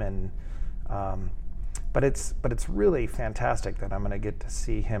feed them, and but it's really fantastic that I'm going to get to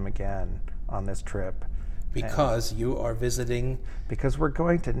see him again on this trip. Because you are visiting. Because we're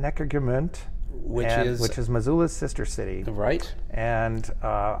going to Neckargemünd, which is Missoula's sister city. Right. And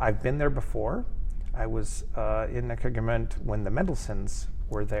I've been there before. I was in Neckargemünd when the Mendelssohns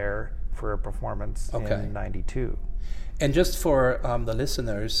were there for a performance in 92. And just for the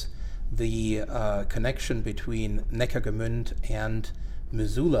listeners, the connection between Neckargemünd and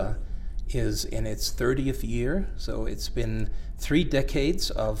Missoula is in its 30th year. So it's been 3 decades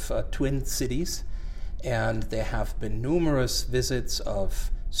of twin cities, and there have been numerous visits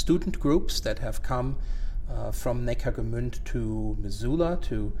of student groups that have come from Neckargemünd to Missoula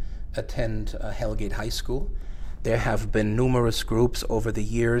to attend Hellgate High School. There have been numerous groups over the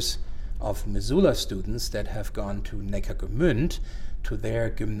years of Missoula students that have gone to Neckargemünd, to their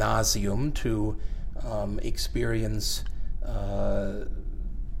gymnasium, to experience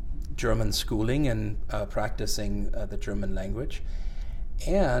German schooling and practicing the German language.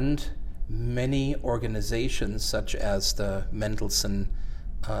 And many organizations such as the Mendelssohn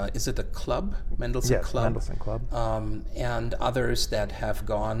is it a club, Mendelssohn Yes, Club? Mendelssohn Club. And others that have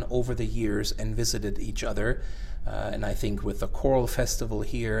gone over the years and visited each other. And I think with the choral festival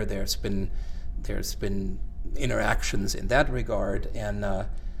here, there's been interactions in that regard, and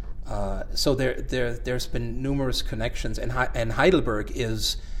so there's been numerous connections. And Heidelberg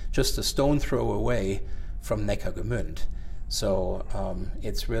is just a stone throw away from Neckargemünd. So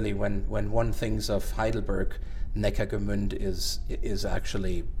it's really when one thinks of Heidelberg, Neckargemünd is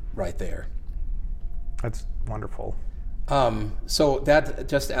actually right there. That's wonderful. So that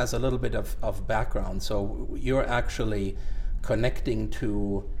just as a little bit of background. So you're actually connecting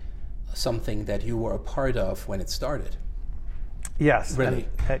to something that you were a part of when it started. Yes. Really?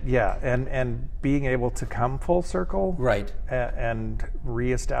 And being able to come full circle. Right. And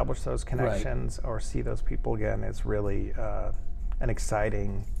reestablish those connections or see those people again is really an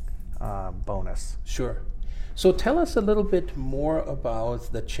exciting bonus. Sure. So tell us a little bit more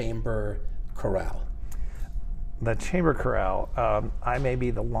about the chamber chorale. The chamber chorale, I may be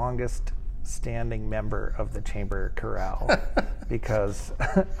the longest standing member of the chamber chorale because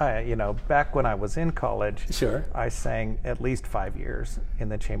back when I was in college, sure, I sang at least 5 years in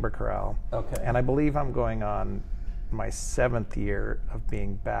the chamber chorale. Okay. And I believe I'm going on my 7th year of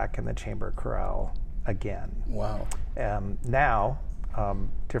being back in the chamber chorale again. Wow. Now,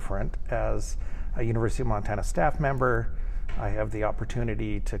 different as a University of Montana staff member, I have the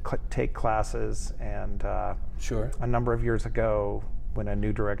opportunity to take classes, and sure. A number of years ago, when a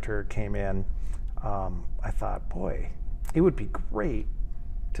new director came in, I thought, boy, it would be great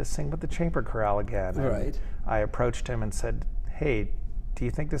to sing with the chamber chorale again. Right. And I approached him and said, hey, do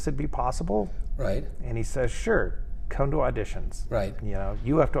you think this would be possible? Right. And he says, sure, come to auditions. Right.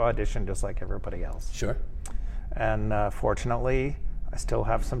 You have to audition just like everybody else. Sure. And fortunately, I still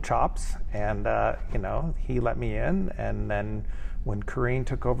have some chops, and he let me in. And then when Corrine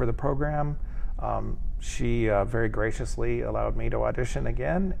took over the program, she very graciously allowed me to audition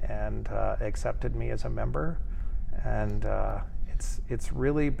again and accepted me as a member. And it's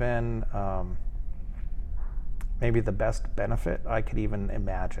really been maybe the best benefit I could even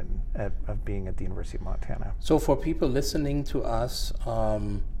imagine of being at the University of Montana. So for people listening to us,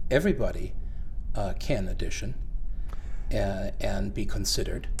 everybody can audition and be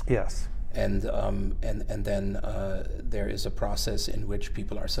considered. Yes. And then there is a process in which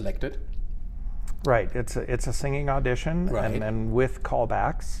people are selected. Right. It's a singing audition, right, and with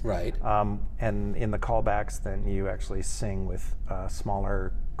callbacks. Right. And in the callbacks, then you actually sing with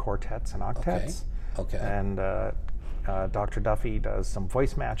smaller quartets and octets. Okay. And Dr. Duffy does some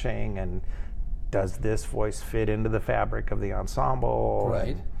voice matching and does this voice fit into the fabric of the ensemble?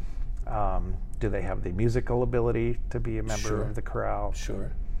 Right. And, do they have the musical ability to be a member sure. of the chorale?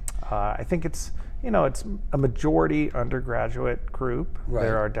 Sure. I think it's a majority undergraduate group. Right.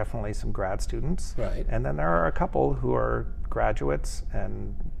 There are definitely some grad students. Right. And then there are a couple who are graduates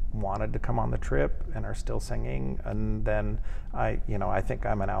and wanted to come on the trip and are still singing. And then I think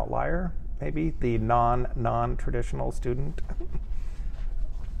I'm an outlier, maybe the non-traditional student.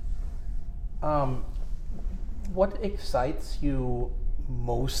 What excites you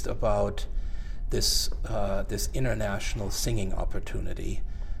most about this international singing opportunity?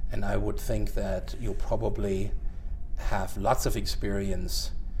 And I would think that you'll probably have lots of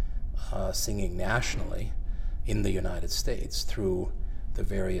experience singing nationally in the United States through the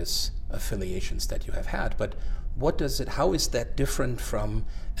various affiliations that you have had. But how is that different from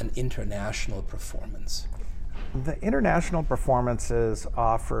an international performance? The international performances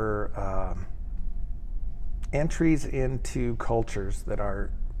offer entries into cultures that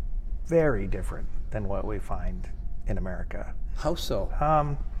are very different than what we find in America. How so?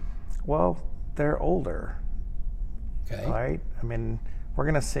 Well, they're older. Okay. Right? I mean, we're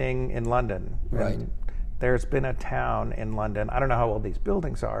going to sing in London. Right. There's been a town in London. I don't know how old these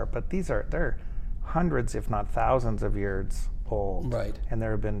buildings are, but they're hundreds, if not thousands of years old. Right. And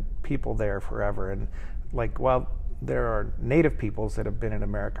there have been people there forever. And while there are native peoples that have been in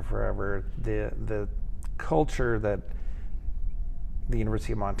America forever, the culture that the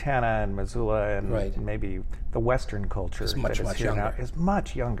University of Montana and Missoula and right. maybe the Western culture is much here younger. Now is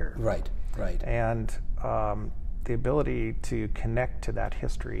much younger. Right. Right. And the ability to connect to that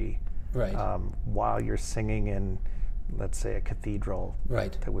history, right, while you're singing in, let's say, a cathedral,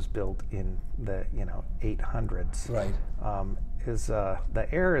 right, that was built in the 800s, right, is the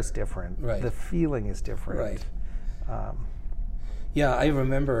air is different, right, the feeling is different, right. Yeah, I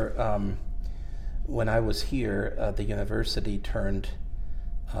remember when I was here, the university turned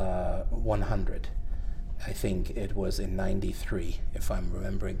 100. I think it was in 93, if I'm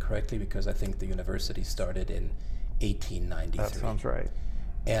remembering correctly, because I think the university started in 1893. That sounds right.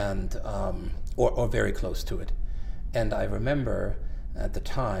 and or very close to it. And I remember at the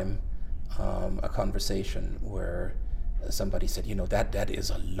time a conversation where somebody said, that is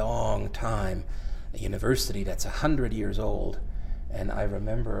a long time, a university that's 100 years old. And I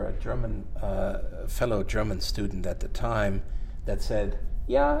remember a German fellow German student at the time that said,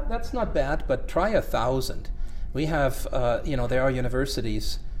 yeah, that's not bad, but try 1,000. We have, there are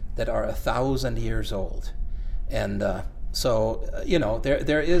universities that are 1,000 years old. And so,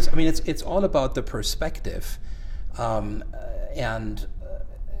 there is, it's all about the perspective. And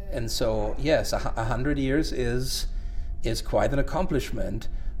so, yes, 100 years is quite an accomplishment.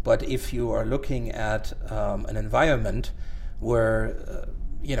 But if you are looking at an environment where,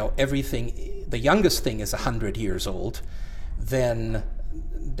 everything, the youngest thing is 100 years old, then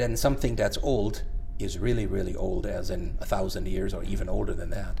something that's old is really, really old, as in 1,000 years or even older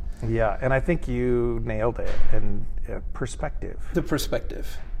than that. Yeah, and I think you nailed it. And perspective. The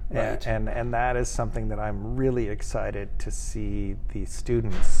perspective, right? And that is something that I'm really excited to see the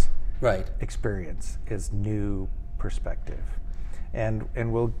students experience, is new perspective, and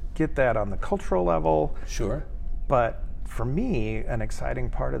we'll get that on the cultural level. Sure. But for me, an exciting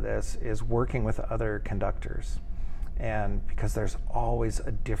part of this is working with other conductors. And because there's always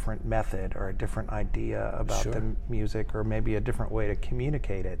a different method or a different idea about the music, or maybe a different way to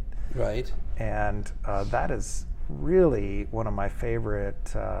communicate it. Right. And that is really one of my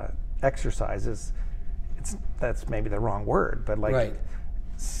favorite exercises. That's maybe the wrong word, but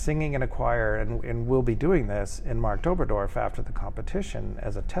singing in a choir, and we'll be doing this in Mark Doberdorf after the competition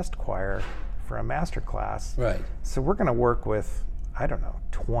as a test choir for a master class. Right. So we're going to work with,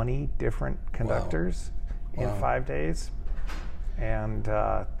 20 different conductors. Wow. In 5 days, and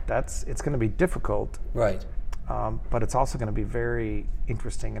it's going to be difficult, right? But it's also going to be very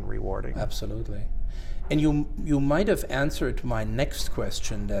interesting and rewarding. Absolutely. And you might have answered my next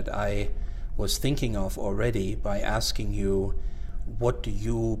question that I was thinking of already by asking you, what do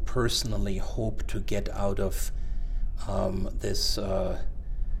you personally hope to get out of this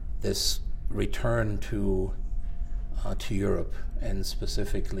return to Europe, and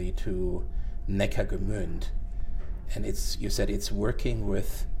specifically to Neckargemünd? And you said it's working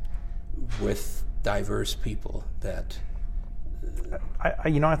with diverse people. That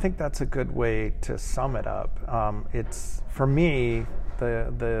I think that's a good way to sum it up. It's, for me,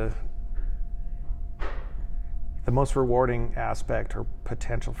 the most rewarding aspect or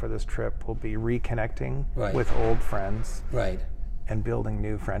potential for this trip will be reconnecting with old friends, and building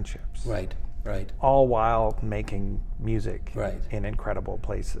new friendships, right, all while making music, in incredible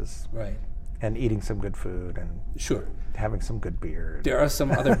places, and eating some good food, and having some good beer. There are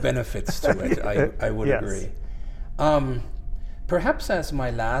some other benefits to it. I would agree. Perhaps as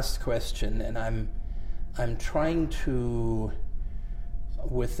my last question, and I'm trying to,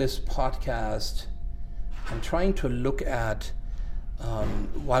 with this podcast, I'm trying to look at,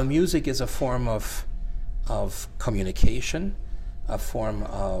 while music is a form of communication, a form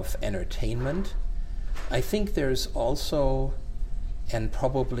of entertainment, I think there's also, and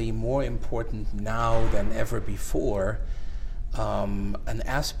probably more important now than ever before, an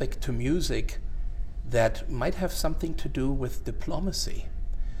aspect to music that might have something to do with diplomacy,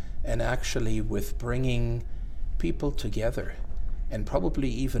 and actually with bringing people together, and probably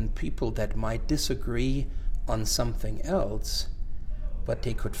even people that might disagree on something else, but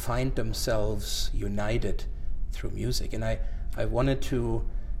they could find themselves united through music. And I wanted to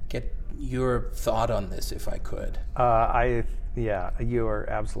get your thought on this, if I could. Yeah, you are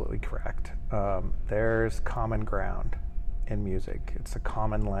absolutely correct. There's common ground in music. It's a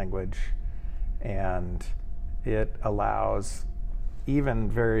common language, and it allows even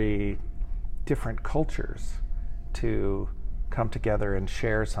very different cultures to come together and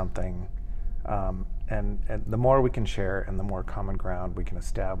share something. And the more we can share and the more common ground we can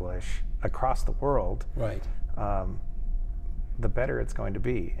establish across the world, the better it's going to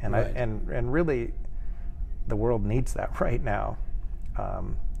be. And and really, the world needs that right now.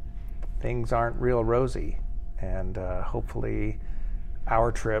 Things aren't real rosy, and hopefully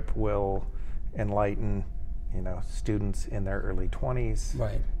our trip will enlighten, students in their early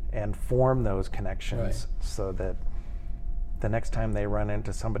 20s, and form those connections, so that the next time they run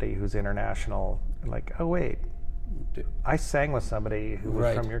into somebody who's international, like, oh wait, I sang with somebody who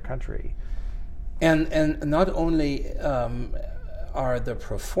was from your country. And not only are the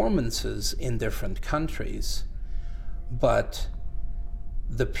performances in different countries, but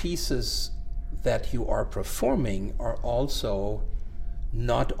the pieces that you are performing are also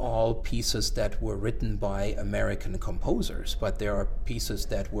not all pieces that were written by American composers, but there are pieces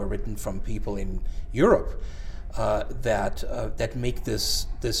that were written from people in Europe. that make this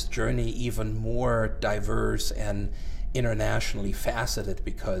journey even more diverse and internationally faceted,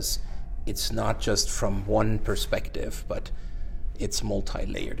 because it's not just from one perspective, but it's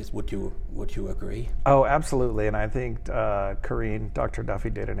multi-layered. Would you agree? Oh, absolutely. And I think Dr. Duffy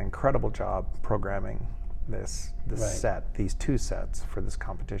did an incredible job programming this Right. set, these two sets for this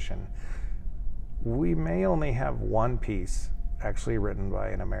competition. We may only have one piece actually written by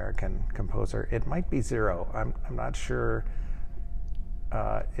an American composer. It might be zero. I'm not sure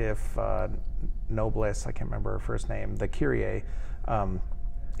if Noblesse, I can't remember her first name, the Kyrie,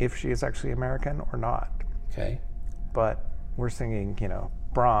 if she is actually American or not. Okay. But we're singing,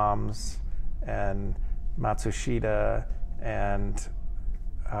 Brahms and Matsushita, and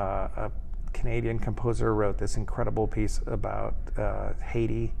a Canadian composer wrote this incredible piece about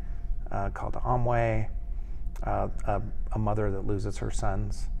Haiti called Amwe, a mother that loses her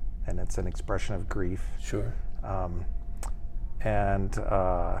sons, and it's an expression of grief. Sure. And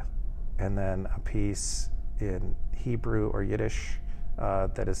then a piece in Hebrew or Yiddish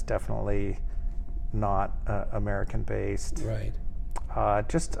that is definitely not American based. Right.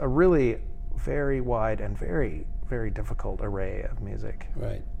 Just a really very wide and very, very difficult array of music.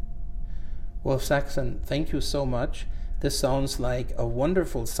 Right. Well, Saxon, thank you so much. This sounds like a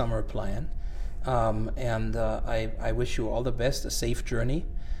wonderful summer plan. And I wish you all the best, a safe journey,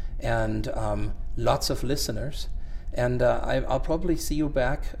 and lots of listeners. And I'll probably see you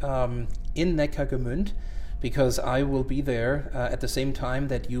back in Neckargemünd, because I will be there at the same time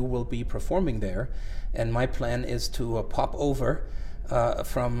that you will be performing there. And my plan is to pop over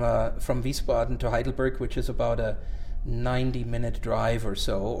from Wiesbaden to Heidelberg, which is about a 90-minute drive or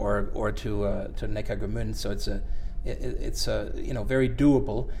so, or to Neckargemünd. So it's very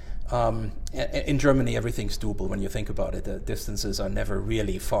doable. In Germany, everything's doable when you think about it. The distances are never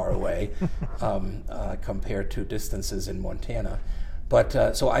really far away compared to distances in Montana.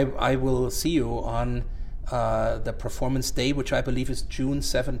 But so I will see you on the performance day, which I believe is June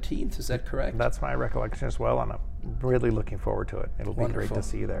 17th. Is that correct? That's my recollection as well, and I'm really looking forward to it. It'll be great to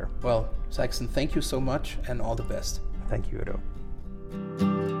see you there. Well, Saxon, thank you so much, and all the best. Thank you, Udo.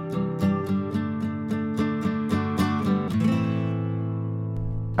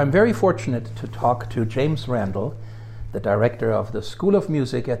 I'm very fortunate to talk to James Randall, the director of the School of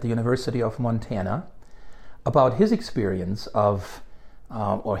Music at the University of Montana, about his experience of,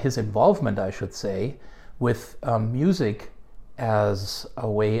 or his involvement, I should say, with music as a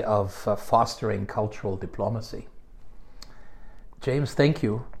way of fostering cultural diplomacy. James, thank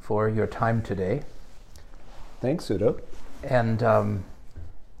you for your time today. Thanks, Udo. And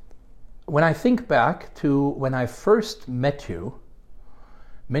when I think back to when I first met you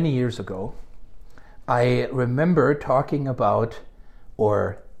many years ago, I remember talking about,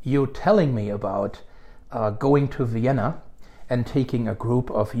 or you telling me about, going to Vienna and taking a group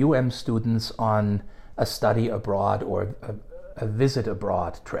of UM students on a study abroad or a visit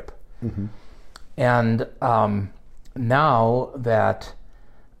abroad trip. Mm-hmm. And now that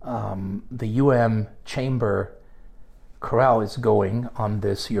the UM Chamber Chorale is going on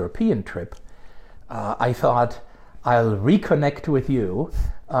this European trip, I thought I'll reconnect with you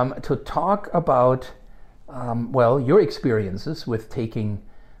to talk about, your experiences with taking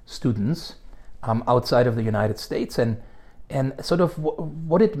students outside of the United States, and sort of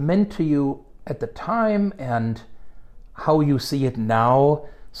what it meant to you at the time, and how you see it now,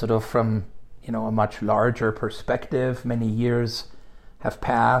 sort of from a much larger perspective. Many years have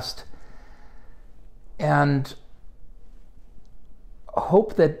passed, and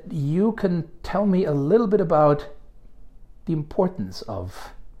hope that you can tell me a little bit about the importance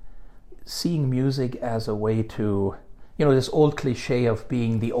of seeing music as a way to, this old cliche of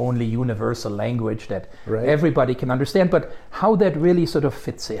being the only universal language that everybody can understand, but how that really sort of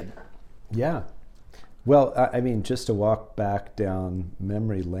fits in. Yeah. Well, I mean, just to walk back down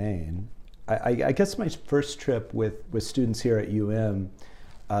memory lane, I guess my first trip with students here at UM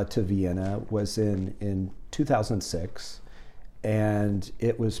to Vienna was in 2006. And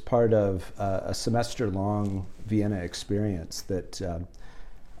it was part of a semester-long Vienna experience that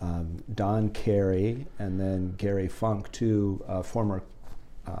Don Carey and then Gary Funk, two former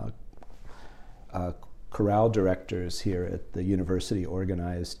chorale directors here at the university,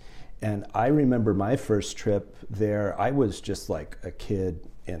 organized. And I remember my first trip there, I was just like a kid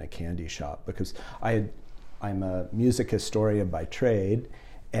in a candy shop, because I'm a music historian by trade,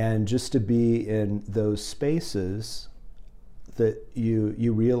 and just to be in those spaces that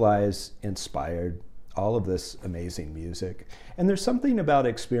you realize inspired all of this amazing music. And there's something about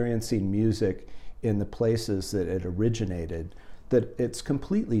experiencing music in the places that it originated that it's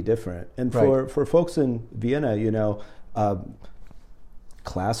completely different. And Right. for folks in Vienna,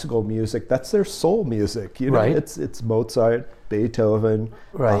 classical music, that's their soul music. Right. It's Mozart, Beethoven,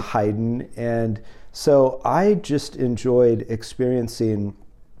 Right. Haydn, and so I just enjoyed experiencing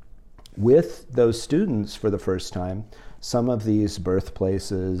with those students for the first time some of these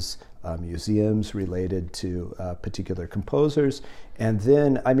birthplaces, museums related to particular composers, and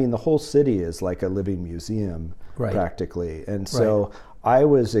then the whole city is like a living museum, Right. practically. And so I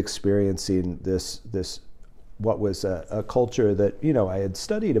was experiencing this what was a culture that I had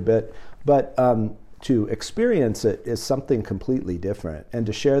studied a bit, but to experience it is something completely different, and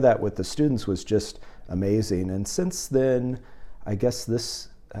to share that with the students was just amazing. And since then, I guess this,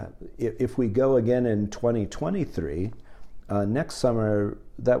 if we go again in 2023, next summer,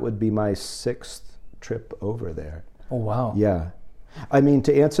 that would be my 6th trip over there. Oh, wow. Yeah.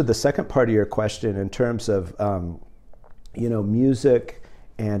 To answer the second part of your question in terms of, music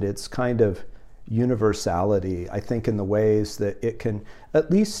and its kind of universality, I think in the ways that it can at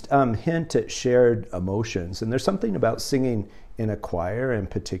least hint at shared emotions. And there's something about singing in a choir in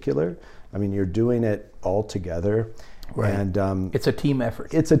particular. You're doing it all together. Right. And it's a team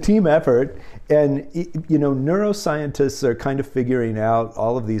effort. It's a team effort. And, neuroscientists are kind of figuring out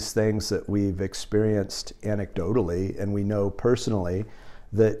all of these things that we've experienced anecdotally and we know personally,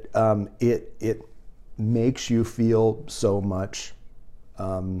 that it makes you feel so much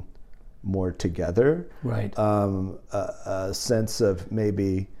more together. Right. A sense of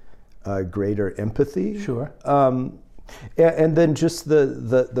maybe greater empathy. Sure. And then just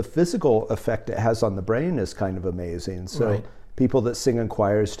the physical effect it has on the brain is kind of amazing. So Right. people that sing in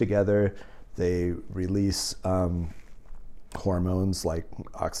choirs together, they release hormones like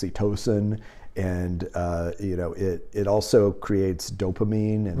oxytocin, and it also creates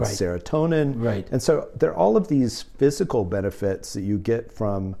dopamine and Right. serotonin. Right. And so there are all of these physical benefits that you get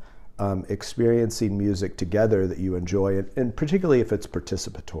from experiencing music together that you enjoy, and particularly if it's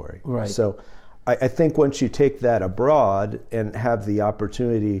participatory. Right. So I think once you take that abroad and have the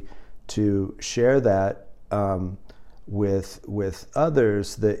opportunity to share that with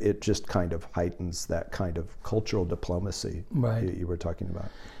others, that it just kind of heightens that kind of cultural diplomacy Right. you were talking about.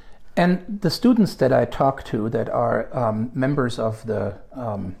 And the students that I talk to that are members of the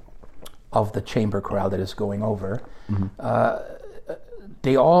chamber chorale that is going over,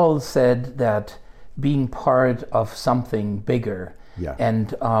 they all said that being part of something bigger Yeah.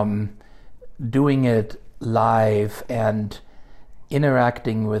 and doing it live and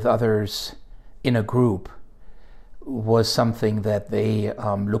interacting with others in a group was something that they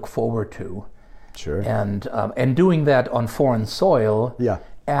look forward to. Sure. And doing that on foreign soil Yeah.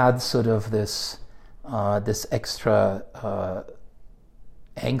 adds sort of this extra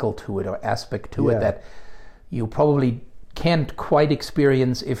angle to it, or aspect to Yeah. it, that you probably can't quite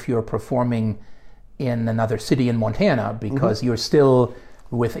experience if you're performing in another city in Montana, because you're still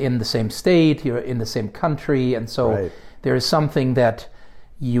within the same state, you're in the same country, and so Right. there is something that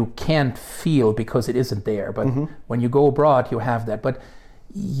you can't feel because it isn't there. But when you go abroad, you have that. But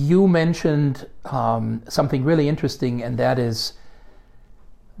you mentioned something really interesting, and that is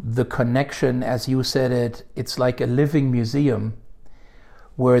the connection, as you said it, it's like a living museum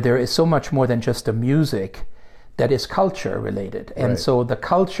where there is so much more than just the music that is culture related. And Right. so the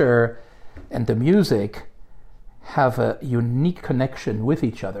culture and the music have a unique connection with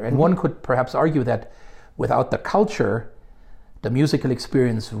each other. And one could perhaps argue that without the culture, the musical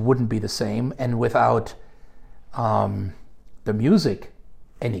experience wouldn't be the same. And without the music,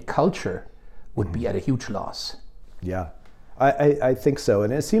 any culture would be at a huge loss. Yeah, I think so.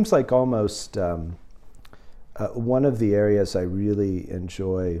 And it seems like almost one of the areas I really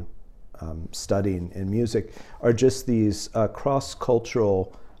enjoy studying in music are just these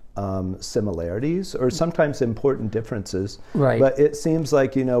cross-cultural similarities, or sometimes important differences. Right. But it seems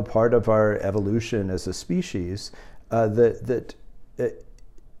like, part of our evolution as a species, that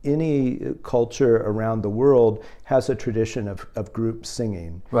any culture around the world has a tradition of group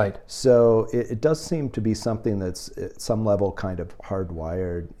singing. Right. So it does seem to be something that's at some level kind of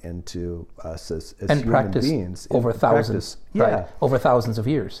hardwired into us as And human practiced beings. over thousands, right? Over thousands of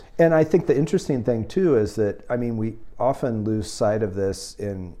years. And I think the interesting thing too is that, we often lose sight of this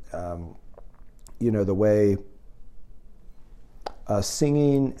in, the way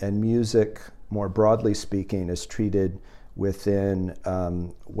singing and music, more broadly speaking, is treated within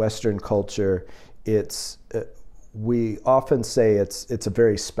Western culture. It's we often say it's a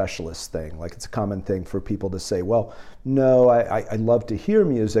very specialist thing. Like, it's a common thing for people to say, well, no, I love to hear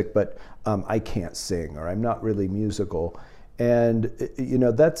music, but I can't sing, or I'm not really musical. And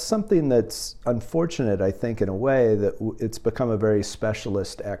that's something that's unfortunate, I think, in a way, that it's become a very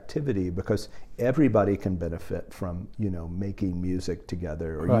specialist activity, because everybody can benefit from making music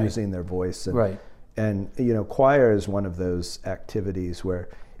together or Right. using their voice. And, Right. and choir is one of those activities where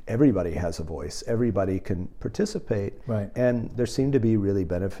everybody has a voice, everybody can participate, Right. and there seem to be really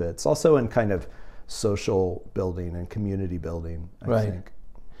benefits also in kind of social building and community building, I Right. think.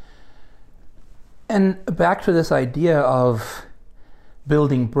 And back to this idea of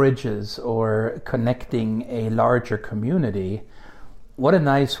building bridges or connecting a larger community, what a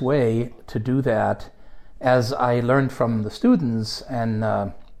nice way to do that, as I learned from the students and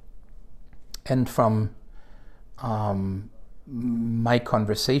from my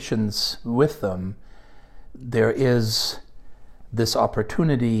conversations with them. There is this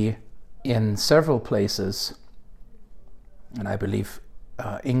opportunity in several places, and I believe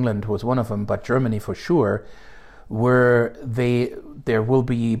England was one of them, but Germany for sure, where they will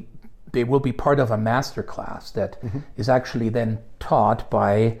be part of a master class that is actually then taught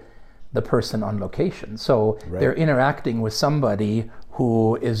by the person on location. So they're interacting with somebody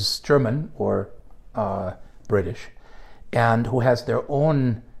who is German or British, and who has their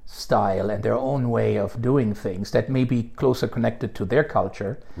own style and their own way of doing things that may be closer connected to their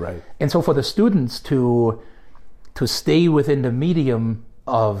culture. Right. And so for the students to stay within the medium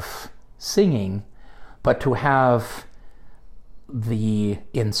of singing, but to have the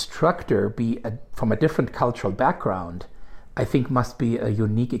instructor be from a different cultural background, I think must be a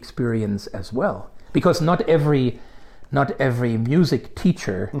unique experience as well. Because not every music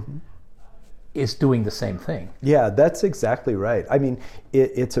teacher is doing the same thing. Yeah, that's exactly right. I mean,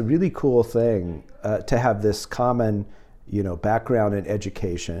 it's a really cool thing to have this common, background in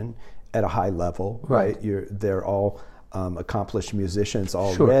education at a high level, right? They're all accomplished musicians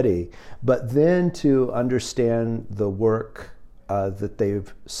already, but then to understand the work that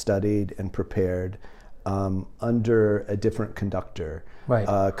they've studied and prepared under a different conductor,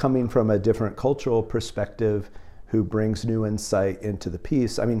 coming from a different cultural perspective, who brings new insight into the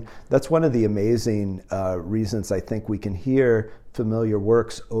piece. I mean, that's one of the amazing reasons I think we can hear familiar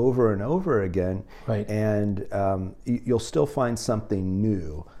works over and over again, and you'll still find something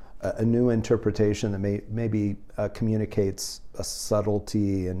new, a new interpretation that maybe communicates a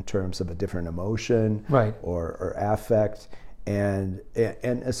subtlety in terms of a different emotion or affect, and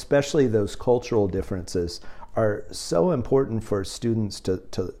especially those cultural differences are so important for students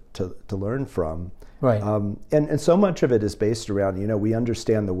to learn from. And so much of it is based around, we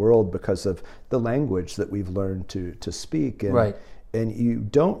understand the world because of the language that we've learned to speak. And you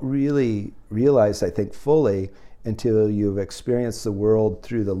don't really realize, I think, fully until you've experienced the world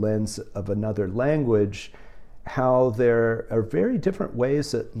through the lens of another language, how there are very different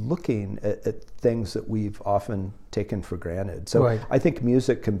ways at looking at things that we've often taken for granted. So I think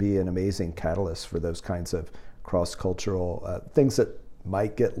music can be an amazing catalyst for those kinds of cross-cultural things that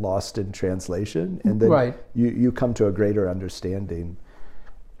might get lost in translation, and then you come to a greater understanding.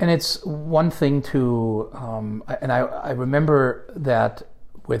 And it's one thing to, and I remember that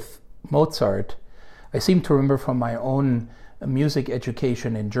with Mozart, I seem to remember from my own music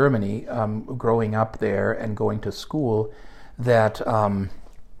education in Germany, growing up there and going to school, that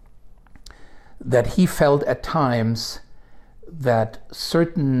that he felt at times that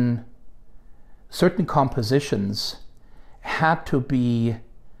certain compositions had to be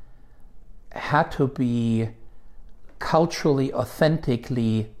culturally,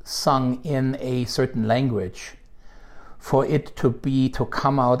 authentically sung in a certain language for it to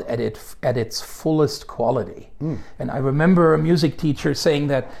come out at its fullest quality. And I remember a music teacher saying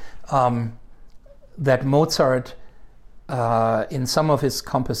that that Mozart in some of his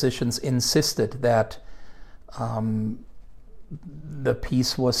compositions insisted that the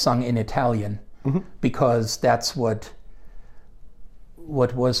piece was sung in Italian because that's what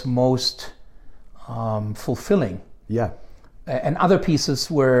was most fulfilling. And other pieces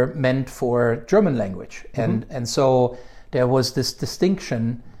were meant for German language. And so there was this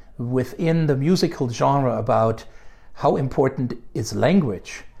distinction within the musical genre about how important is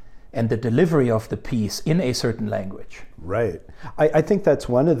language and the delivery of the piece in a certain language. I think that's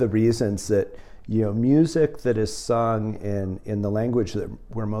one of the reasons that music that is sung in the language that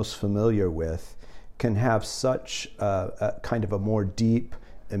we're most familiar with can have such a kind of a more deep,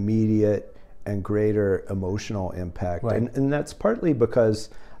 immediate, and greater emotional impact. And that's partly because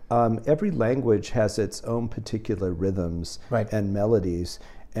every language has its own particular rhythms and melodies.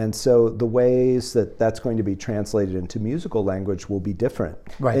 And so the ways that that's going to be translated into musical language will be different.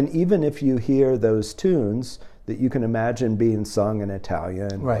 And even if you hear those tunes that you can imagine being sung in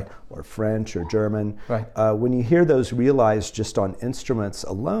Italian Right. or French or German. Right. When you hear those realized just on instruments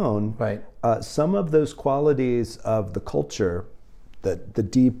alone, Right. some of those qualities of the culture, the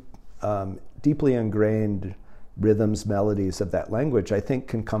deeply ingrained rhythms, melodies of that language, I think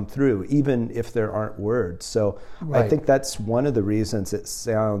can come through, even if there aren't words. So Right. I think that's one of the reasons it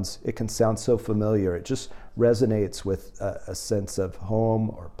can sound so familiar. It just resonates with a sense of home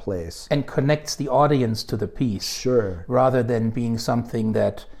or place. And connects the audience to the piece. Sure. Rather than being something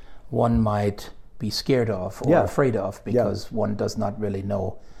that one might be scared of or Yeah. afraid of because Yeah. one does not really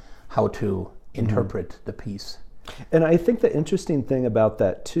know how to interpret the piece. And I think the interesting thing about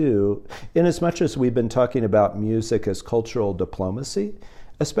that too, in as much as we've been talking about music as cultural diplomacy,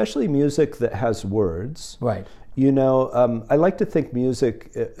 especially music that has words. Right. You know, I like to think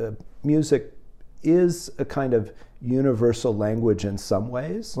music is a kind of universal language in some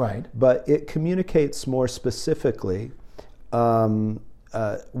ways. Right. But it communicates more specifically to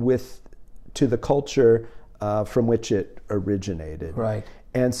the culture from which it originated. Right.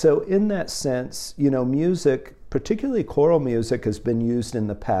 And so in that sense, you know, music, particularly choral music, has been used in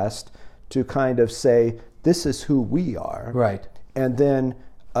the past to kind of say, this is who we are. Right. And then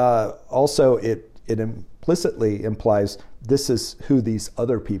also it implicitly implies this is who these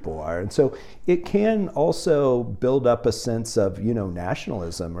other people are. And so it can also build up a sense of, you know,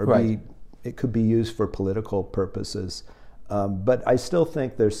 nationalism, or Right. it could be used for political purposes. But I still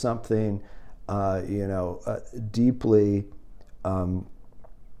think there's something,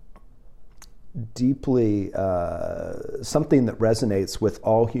 deeply something that resonates with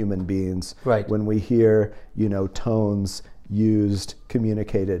all human beings. Right. When we hear, you know, tones used,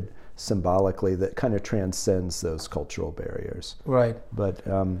 communicated symbolically, that kind of transcends those cultural barriers. Right. But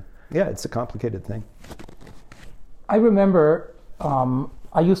yeah, it's a complicated thing. I remember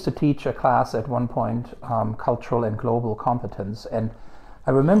I used to teach a class at one point, cultural and global competence, and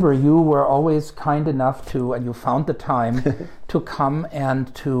I remember you were always kind enough to, and you found the time to come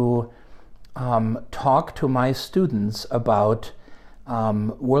and to talk to my students about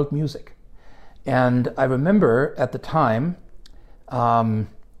world music. And I remember at the time,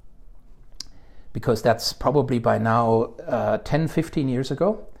 because that's probably by now 10, 15 years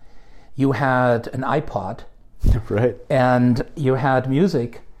ago, you had an iPod. Right. And you had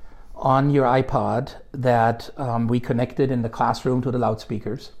music on your iPod that we connected in the classroom to the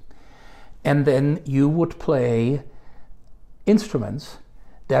loudspeakers. And then you would play instruments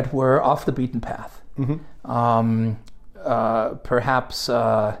that were off the beaten path. Mm-hmm. Perhaps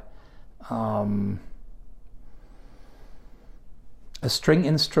a string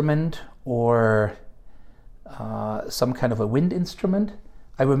instrument or some kind of a wind instrument.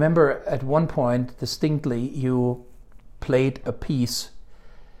 I remember at one point distinctly you played a piece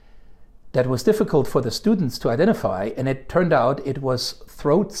that was difficult for the students to identify, and it turned out it was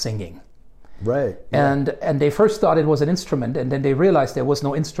throat singing. Right. And they first thought it was an instrument, and then they realized there was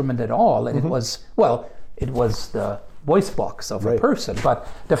no instrument at all, and it was the voice box of a person. But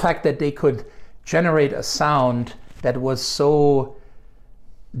the fact that they could generate a sound that was so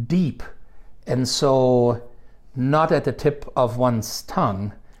deep and so not at the tip of one's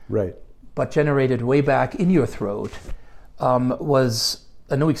tongue, right, but generated way back in your throat, was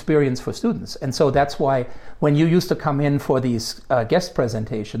a new experience for students. And so that's why when you used to come in for these guest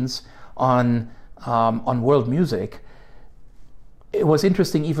presentations on world music, it was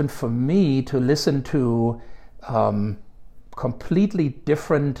interesting even for me to listen to completely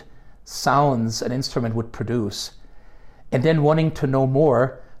different sounds an instrument would produce, and then wanting to know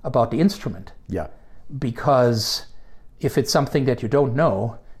more about the instrument. Yeah. Because if it's something that you don't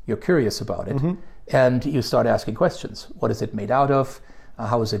know, you're curious about it, and you start asking questions. What is it made out of?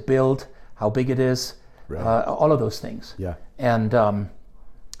 How is it built? How big it is? Right. All of those things. Yeah. And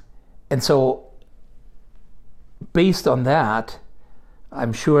so, based on that,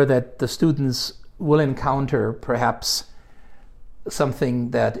 I'm sure that the students will encounter perhaps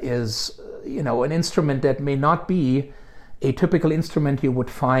something that is, an instrument that may not be a typical instrument you would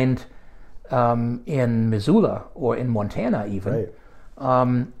find in Missoula or in Montana even. Right.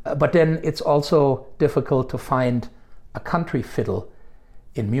 But then it's also difficult to find a country fiddle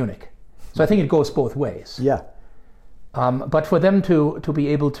in Munich. So I think it goes both ways. Yeah. But for them to be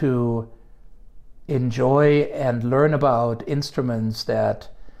able to enjoy and learn about instruments that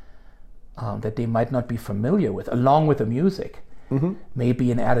they might not be familiar with, along with the music, may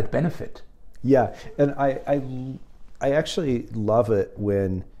be an added benefit. Yeah, and I actually love it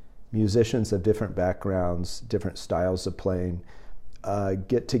when musicians of different backgrounds, different styles of playing,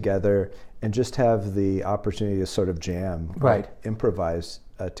 get together and just have the opportunity to sort of jam, Right. improvise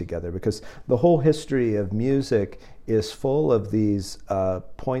together, because the whole history of music is full of these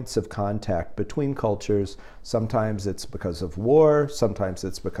points of contact between cultures. Sometimes it's because of war, sometimes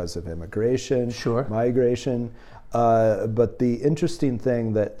it's because of immigration, Sure. migration. But the interesting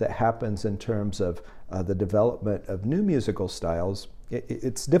thing that happens in terms of the development of new musical styles,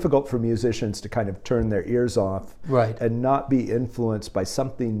 it's difficult for musicians to kind of turn their ears off, Right. and not be influenced by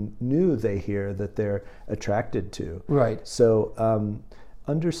something new they hear that they're attracted to. Right. So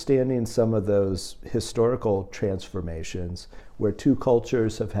understanding some of those historical transformations where two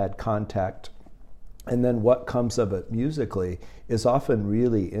cultures have had contact, and then what comes of it musically, is often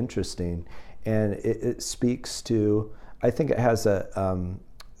really interesting. And it speaks to, I think it has an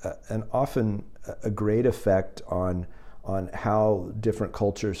often a great effect on how different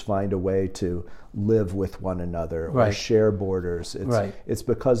cultures find a way to live with one another or Right. share borders. Right. It's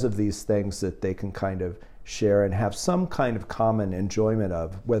because of these things that they can kind of share and have some kind of common enjoyment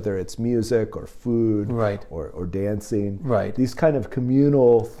of, whether it's music or food, Right. or dancing. Right. These kind of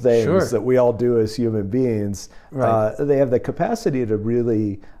communal things Sure. that we all do as human beings, Right. they have the capacity to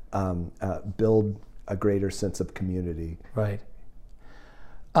really build a greater sense of community. Right.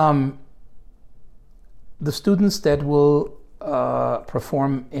 The students that will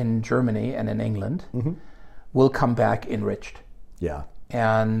perform in Germany and in England will come back enriched. Yeah.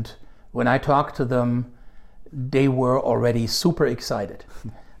 And when I talked to them, they were already super excited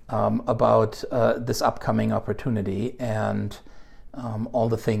about this upcoming opportunity and all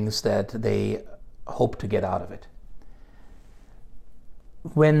the things that they hope to get out of it.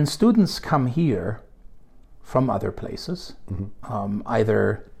 When students come here from other places,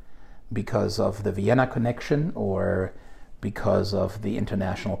 either because of the Vienna connection or because of the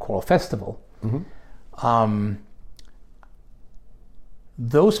International Choral Festival,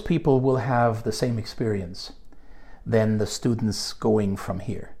 those people will have the same experience than the students going from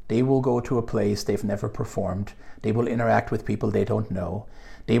here. They will go to a place they've never performed. They will interact with people they don't know.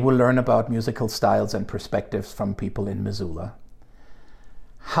 They will learn about musical styles and perspectives from people in Missoula.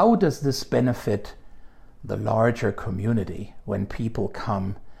 How does this benefit the larger community when people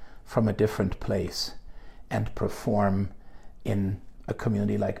come from a different place and perform in a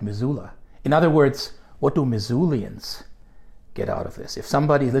community like Missoula? In other words, what do Missoulians get out of this? If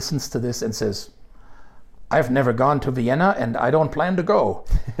somebody listens to this and says, I've never gone to Vienna and I don't plan to go,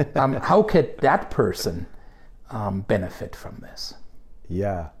 how could that person benefit from this?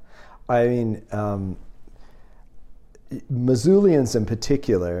 Yeah. I mean, Missoulians in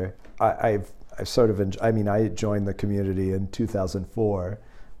particular, I've sort of, I joined the community in 2004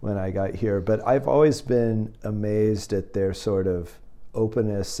 when I got here, but I've always been amazed at their sort of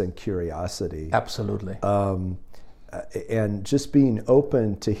openness and curiosity. Absolutely. And just being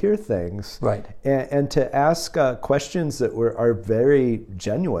open to hear things, right, and to ask questions that are very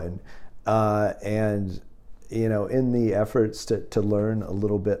genuine, and in the efforts to learn a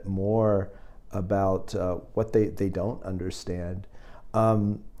little bit more about what they don't understand.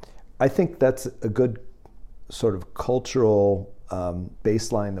 I think that's a good sort of cultural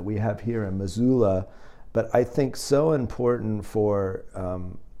baseline that we have here in Missoula, but I think so important for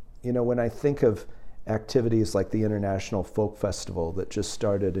when I think of activities like the International Folk Festival that just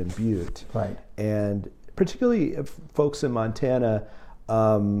started in Butte, right, and particularly if folks in Montana,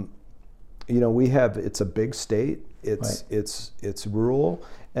 it's a big state, it's rural,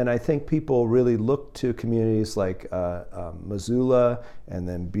 and I think people really look to communities like Missoula and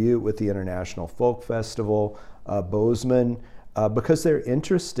then Butte with the International Folk Festival, Bozeman, because they're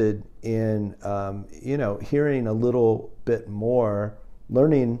interested in hearing a little bit more,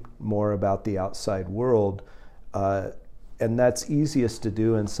 learning more about the outside world, and that's easiest to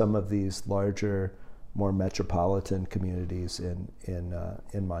do in some of these larger, more metropolitan communities in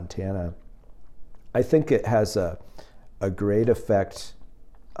Montana. I think it has a great effect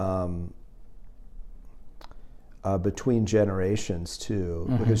between generations too,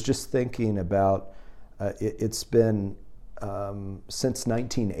 because just thinking about it's been since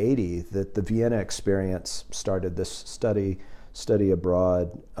 1980 that the Vienna experience started, this study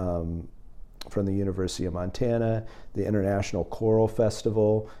abroad from the University of Montana, the International Choral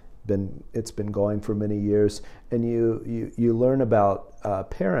Festival. It's been going for many years, and you learn about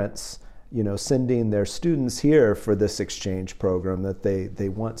parents sending their students here for this exchange program that they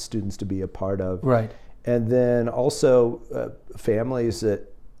want students to be a part of. Right. And then also families that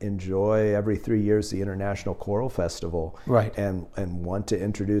enjoy every 3 years the International Choral Festival. Right. And want to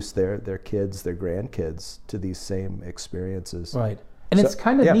introduce their kids, their grandkids to these same experiences. Right. And it's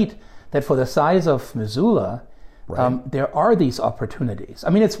kind of neat that for the size of Missoula, there are these opportunities. I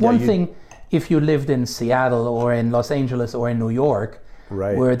mean, it's one thing if you lived in Seattle or in Los Angeles or in New York,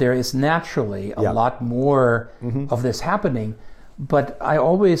 Right. where there is naturally a lot more of this happening. But I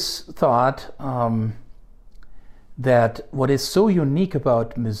always thought that what is so unique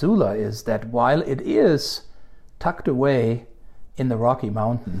about Missoula is that while it is tucked away in the Rocky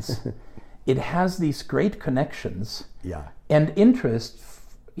Mountains, it has these great connections and interest,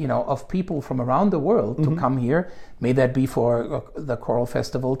 of people from around the world to come here. May that be for the choral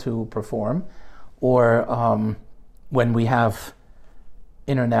festival to perform, or when we have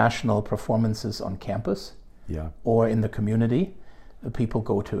international performances on campus, or in the community, people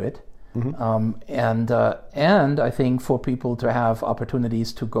go to it. And I think for people to have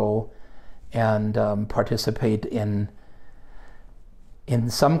opportunities to go and participate in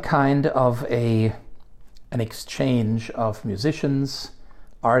some kind of an exchange of musicians,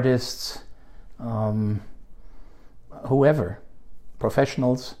 artists, whoever,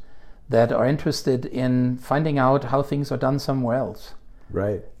 professionals that are interested in finding out how things are done somewhere else.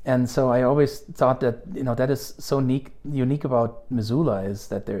 Right. And so I always thought that, that is so unique about Missoula, is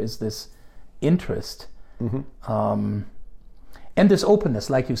that there is this interest and this openness,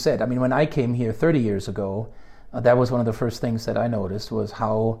 like you said. I mean, when I came here 30 years ago, that was one of the first things that I noticed, was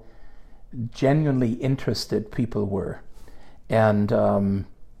how genuinely interested people were. And,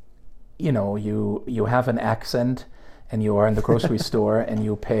 you have an accent, and you are in the grocery store and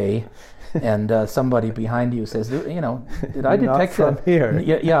you pay, and somebody behind you says, did I detect from here?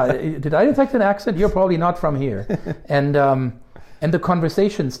 Did I detect an accent? You're probably not from here. And the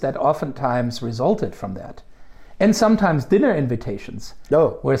conversations that oftentimes resulted from that. And sometimes dinner invitations,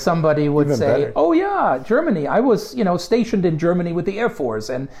 where somebody would say, better. "Oh yeah, Germany. I was, stationed in Germany with the Air Force,"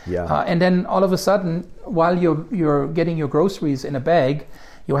 and then all of a sudden, while you're getting your groceries in a bag,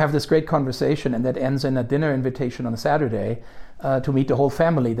 you have this great conversation, and that ends in a dinner invitation on a Saturday to meet the whole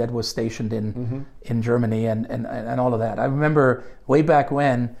family that was stationed in Germany, and all of that. I remember way back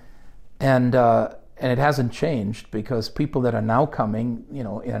when, and it hasn't changed, because people that are now coming,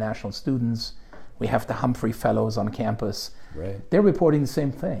 international students. We have the Humphrey Fellows on campus. Right. They're reporting the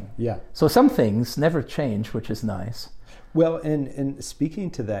same thing. Yeah. So some things never change, which is nice. Well, and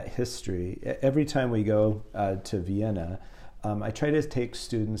speaking to that history, every time we go to Vienna, I try to take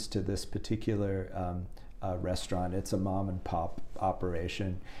students to this particular restaurant. It's a mom and pop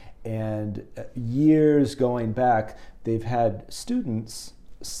operation. And years going back, they've had students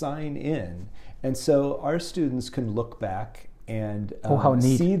sign in. And so our students can look back and how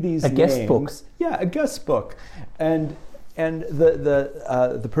neat. See these names. Guest book. Yeah, a guest book, and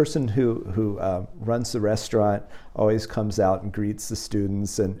the person who runs the restaurant always comes out and greets the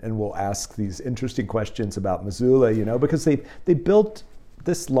students and will ask these interesting questions about Missoula, because they built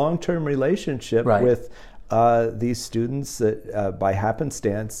this long-term relationship with these students that by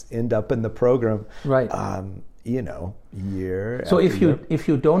happenstance end up in the program. Right. Year. So if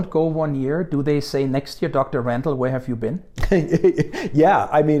you don't go 1 year, do they say next year, Dr. Randall, where have you been? Yeah,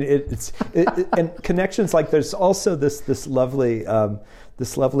 I mean it's and connections, like there's also this lovely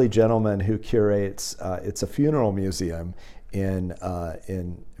gentleman who curates. It's a funeral museum in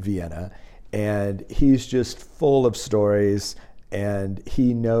Vienna, and he's just full of stories, and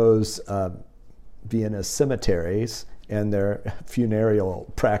he knows Vienna's cemeteries and their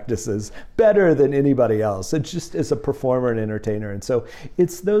funereal practices better than anybody else. It just is a performer and entertainer. And so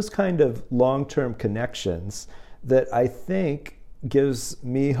it's those kind of long-term connections that I think gives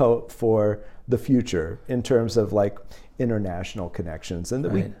me hope for the future in terms of like international connections, and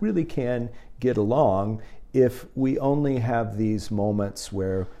that we really can get along if we only have these moments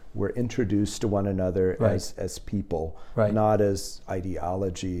where we're introduced to one another as people, not as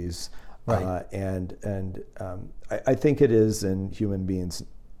ideologies. I think it is in human beings'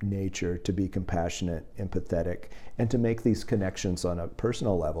 nature to be compassionate, empathetic, and to make these connections on a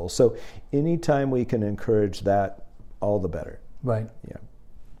personal level. So anytime we can encourage that, all the better. Right. Yeah.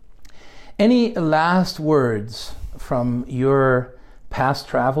 Any last words from your past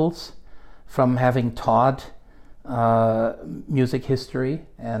travels, from having taught music history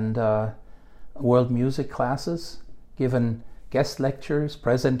and world music classes, given guest lectures,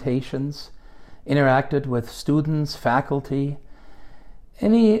 presentations, interacted with students, faculty?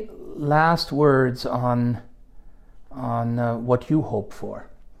 Any last words on what you hope for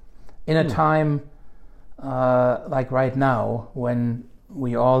in a time like right now, when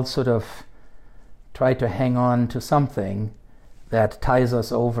we all sort of try to hang on to something that ties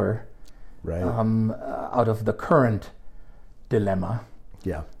us over out of the current dilemma?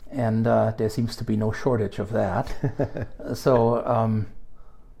 Yeah. And there seems to be no shortage of that. So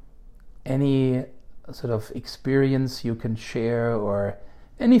any sort of experience you can share, or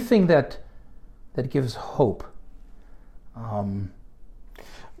anything that gives hope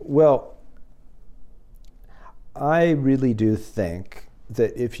Well, I really do think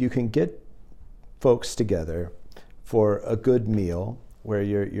that if you can get folks together for a good meal where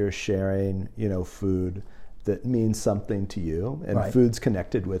you're sharing, food that means something to you, and Right. food's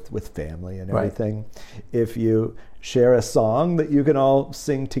connected with family and Right. everything. If you share a song that you can all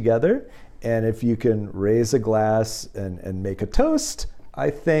sing together, and if you can raise a glass and make a toast, I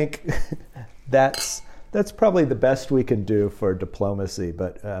think that's probably the best we can do for diplomacy.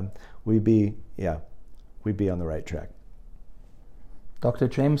 But we'd be on the right track. Dr.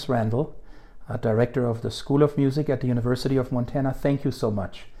 James Randall, Director of the School of Music at the University of Montana, thank you so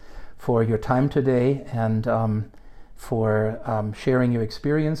much for your time today and for sharing your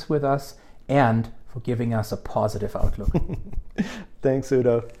experience with us and for giving us a positive outlook. Thanks,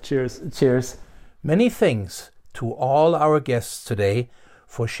 Udo. Cheers. Cheers. Many thanks to all our guests today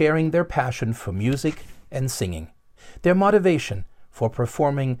for sharing their passion for music and singing, their motivation for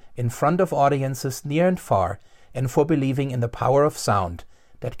performing in front of audiences near and far, and for believing in the power of sound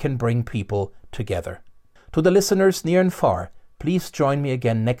that can bring people together. To the listeners near and far, please join me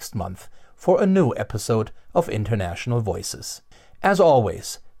again next month for a new episode of International Voices. As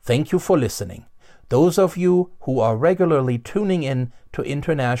always, thank you for listening. Those of you who are regularly tuning in to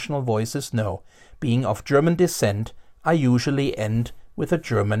International Voices know, being of German descent, I usually end with a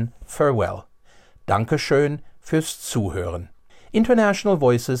German farewell. Dankeschön fürs Zuhören. International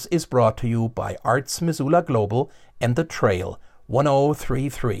Voices is brought to you by Arts Missoula Global and The Trail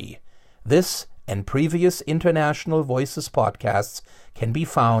 1033. This and previous International Voices podcasts can be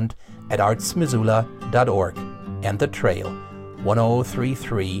found at artsmissoula.org and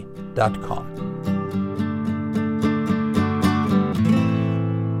thetrail1033.com.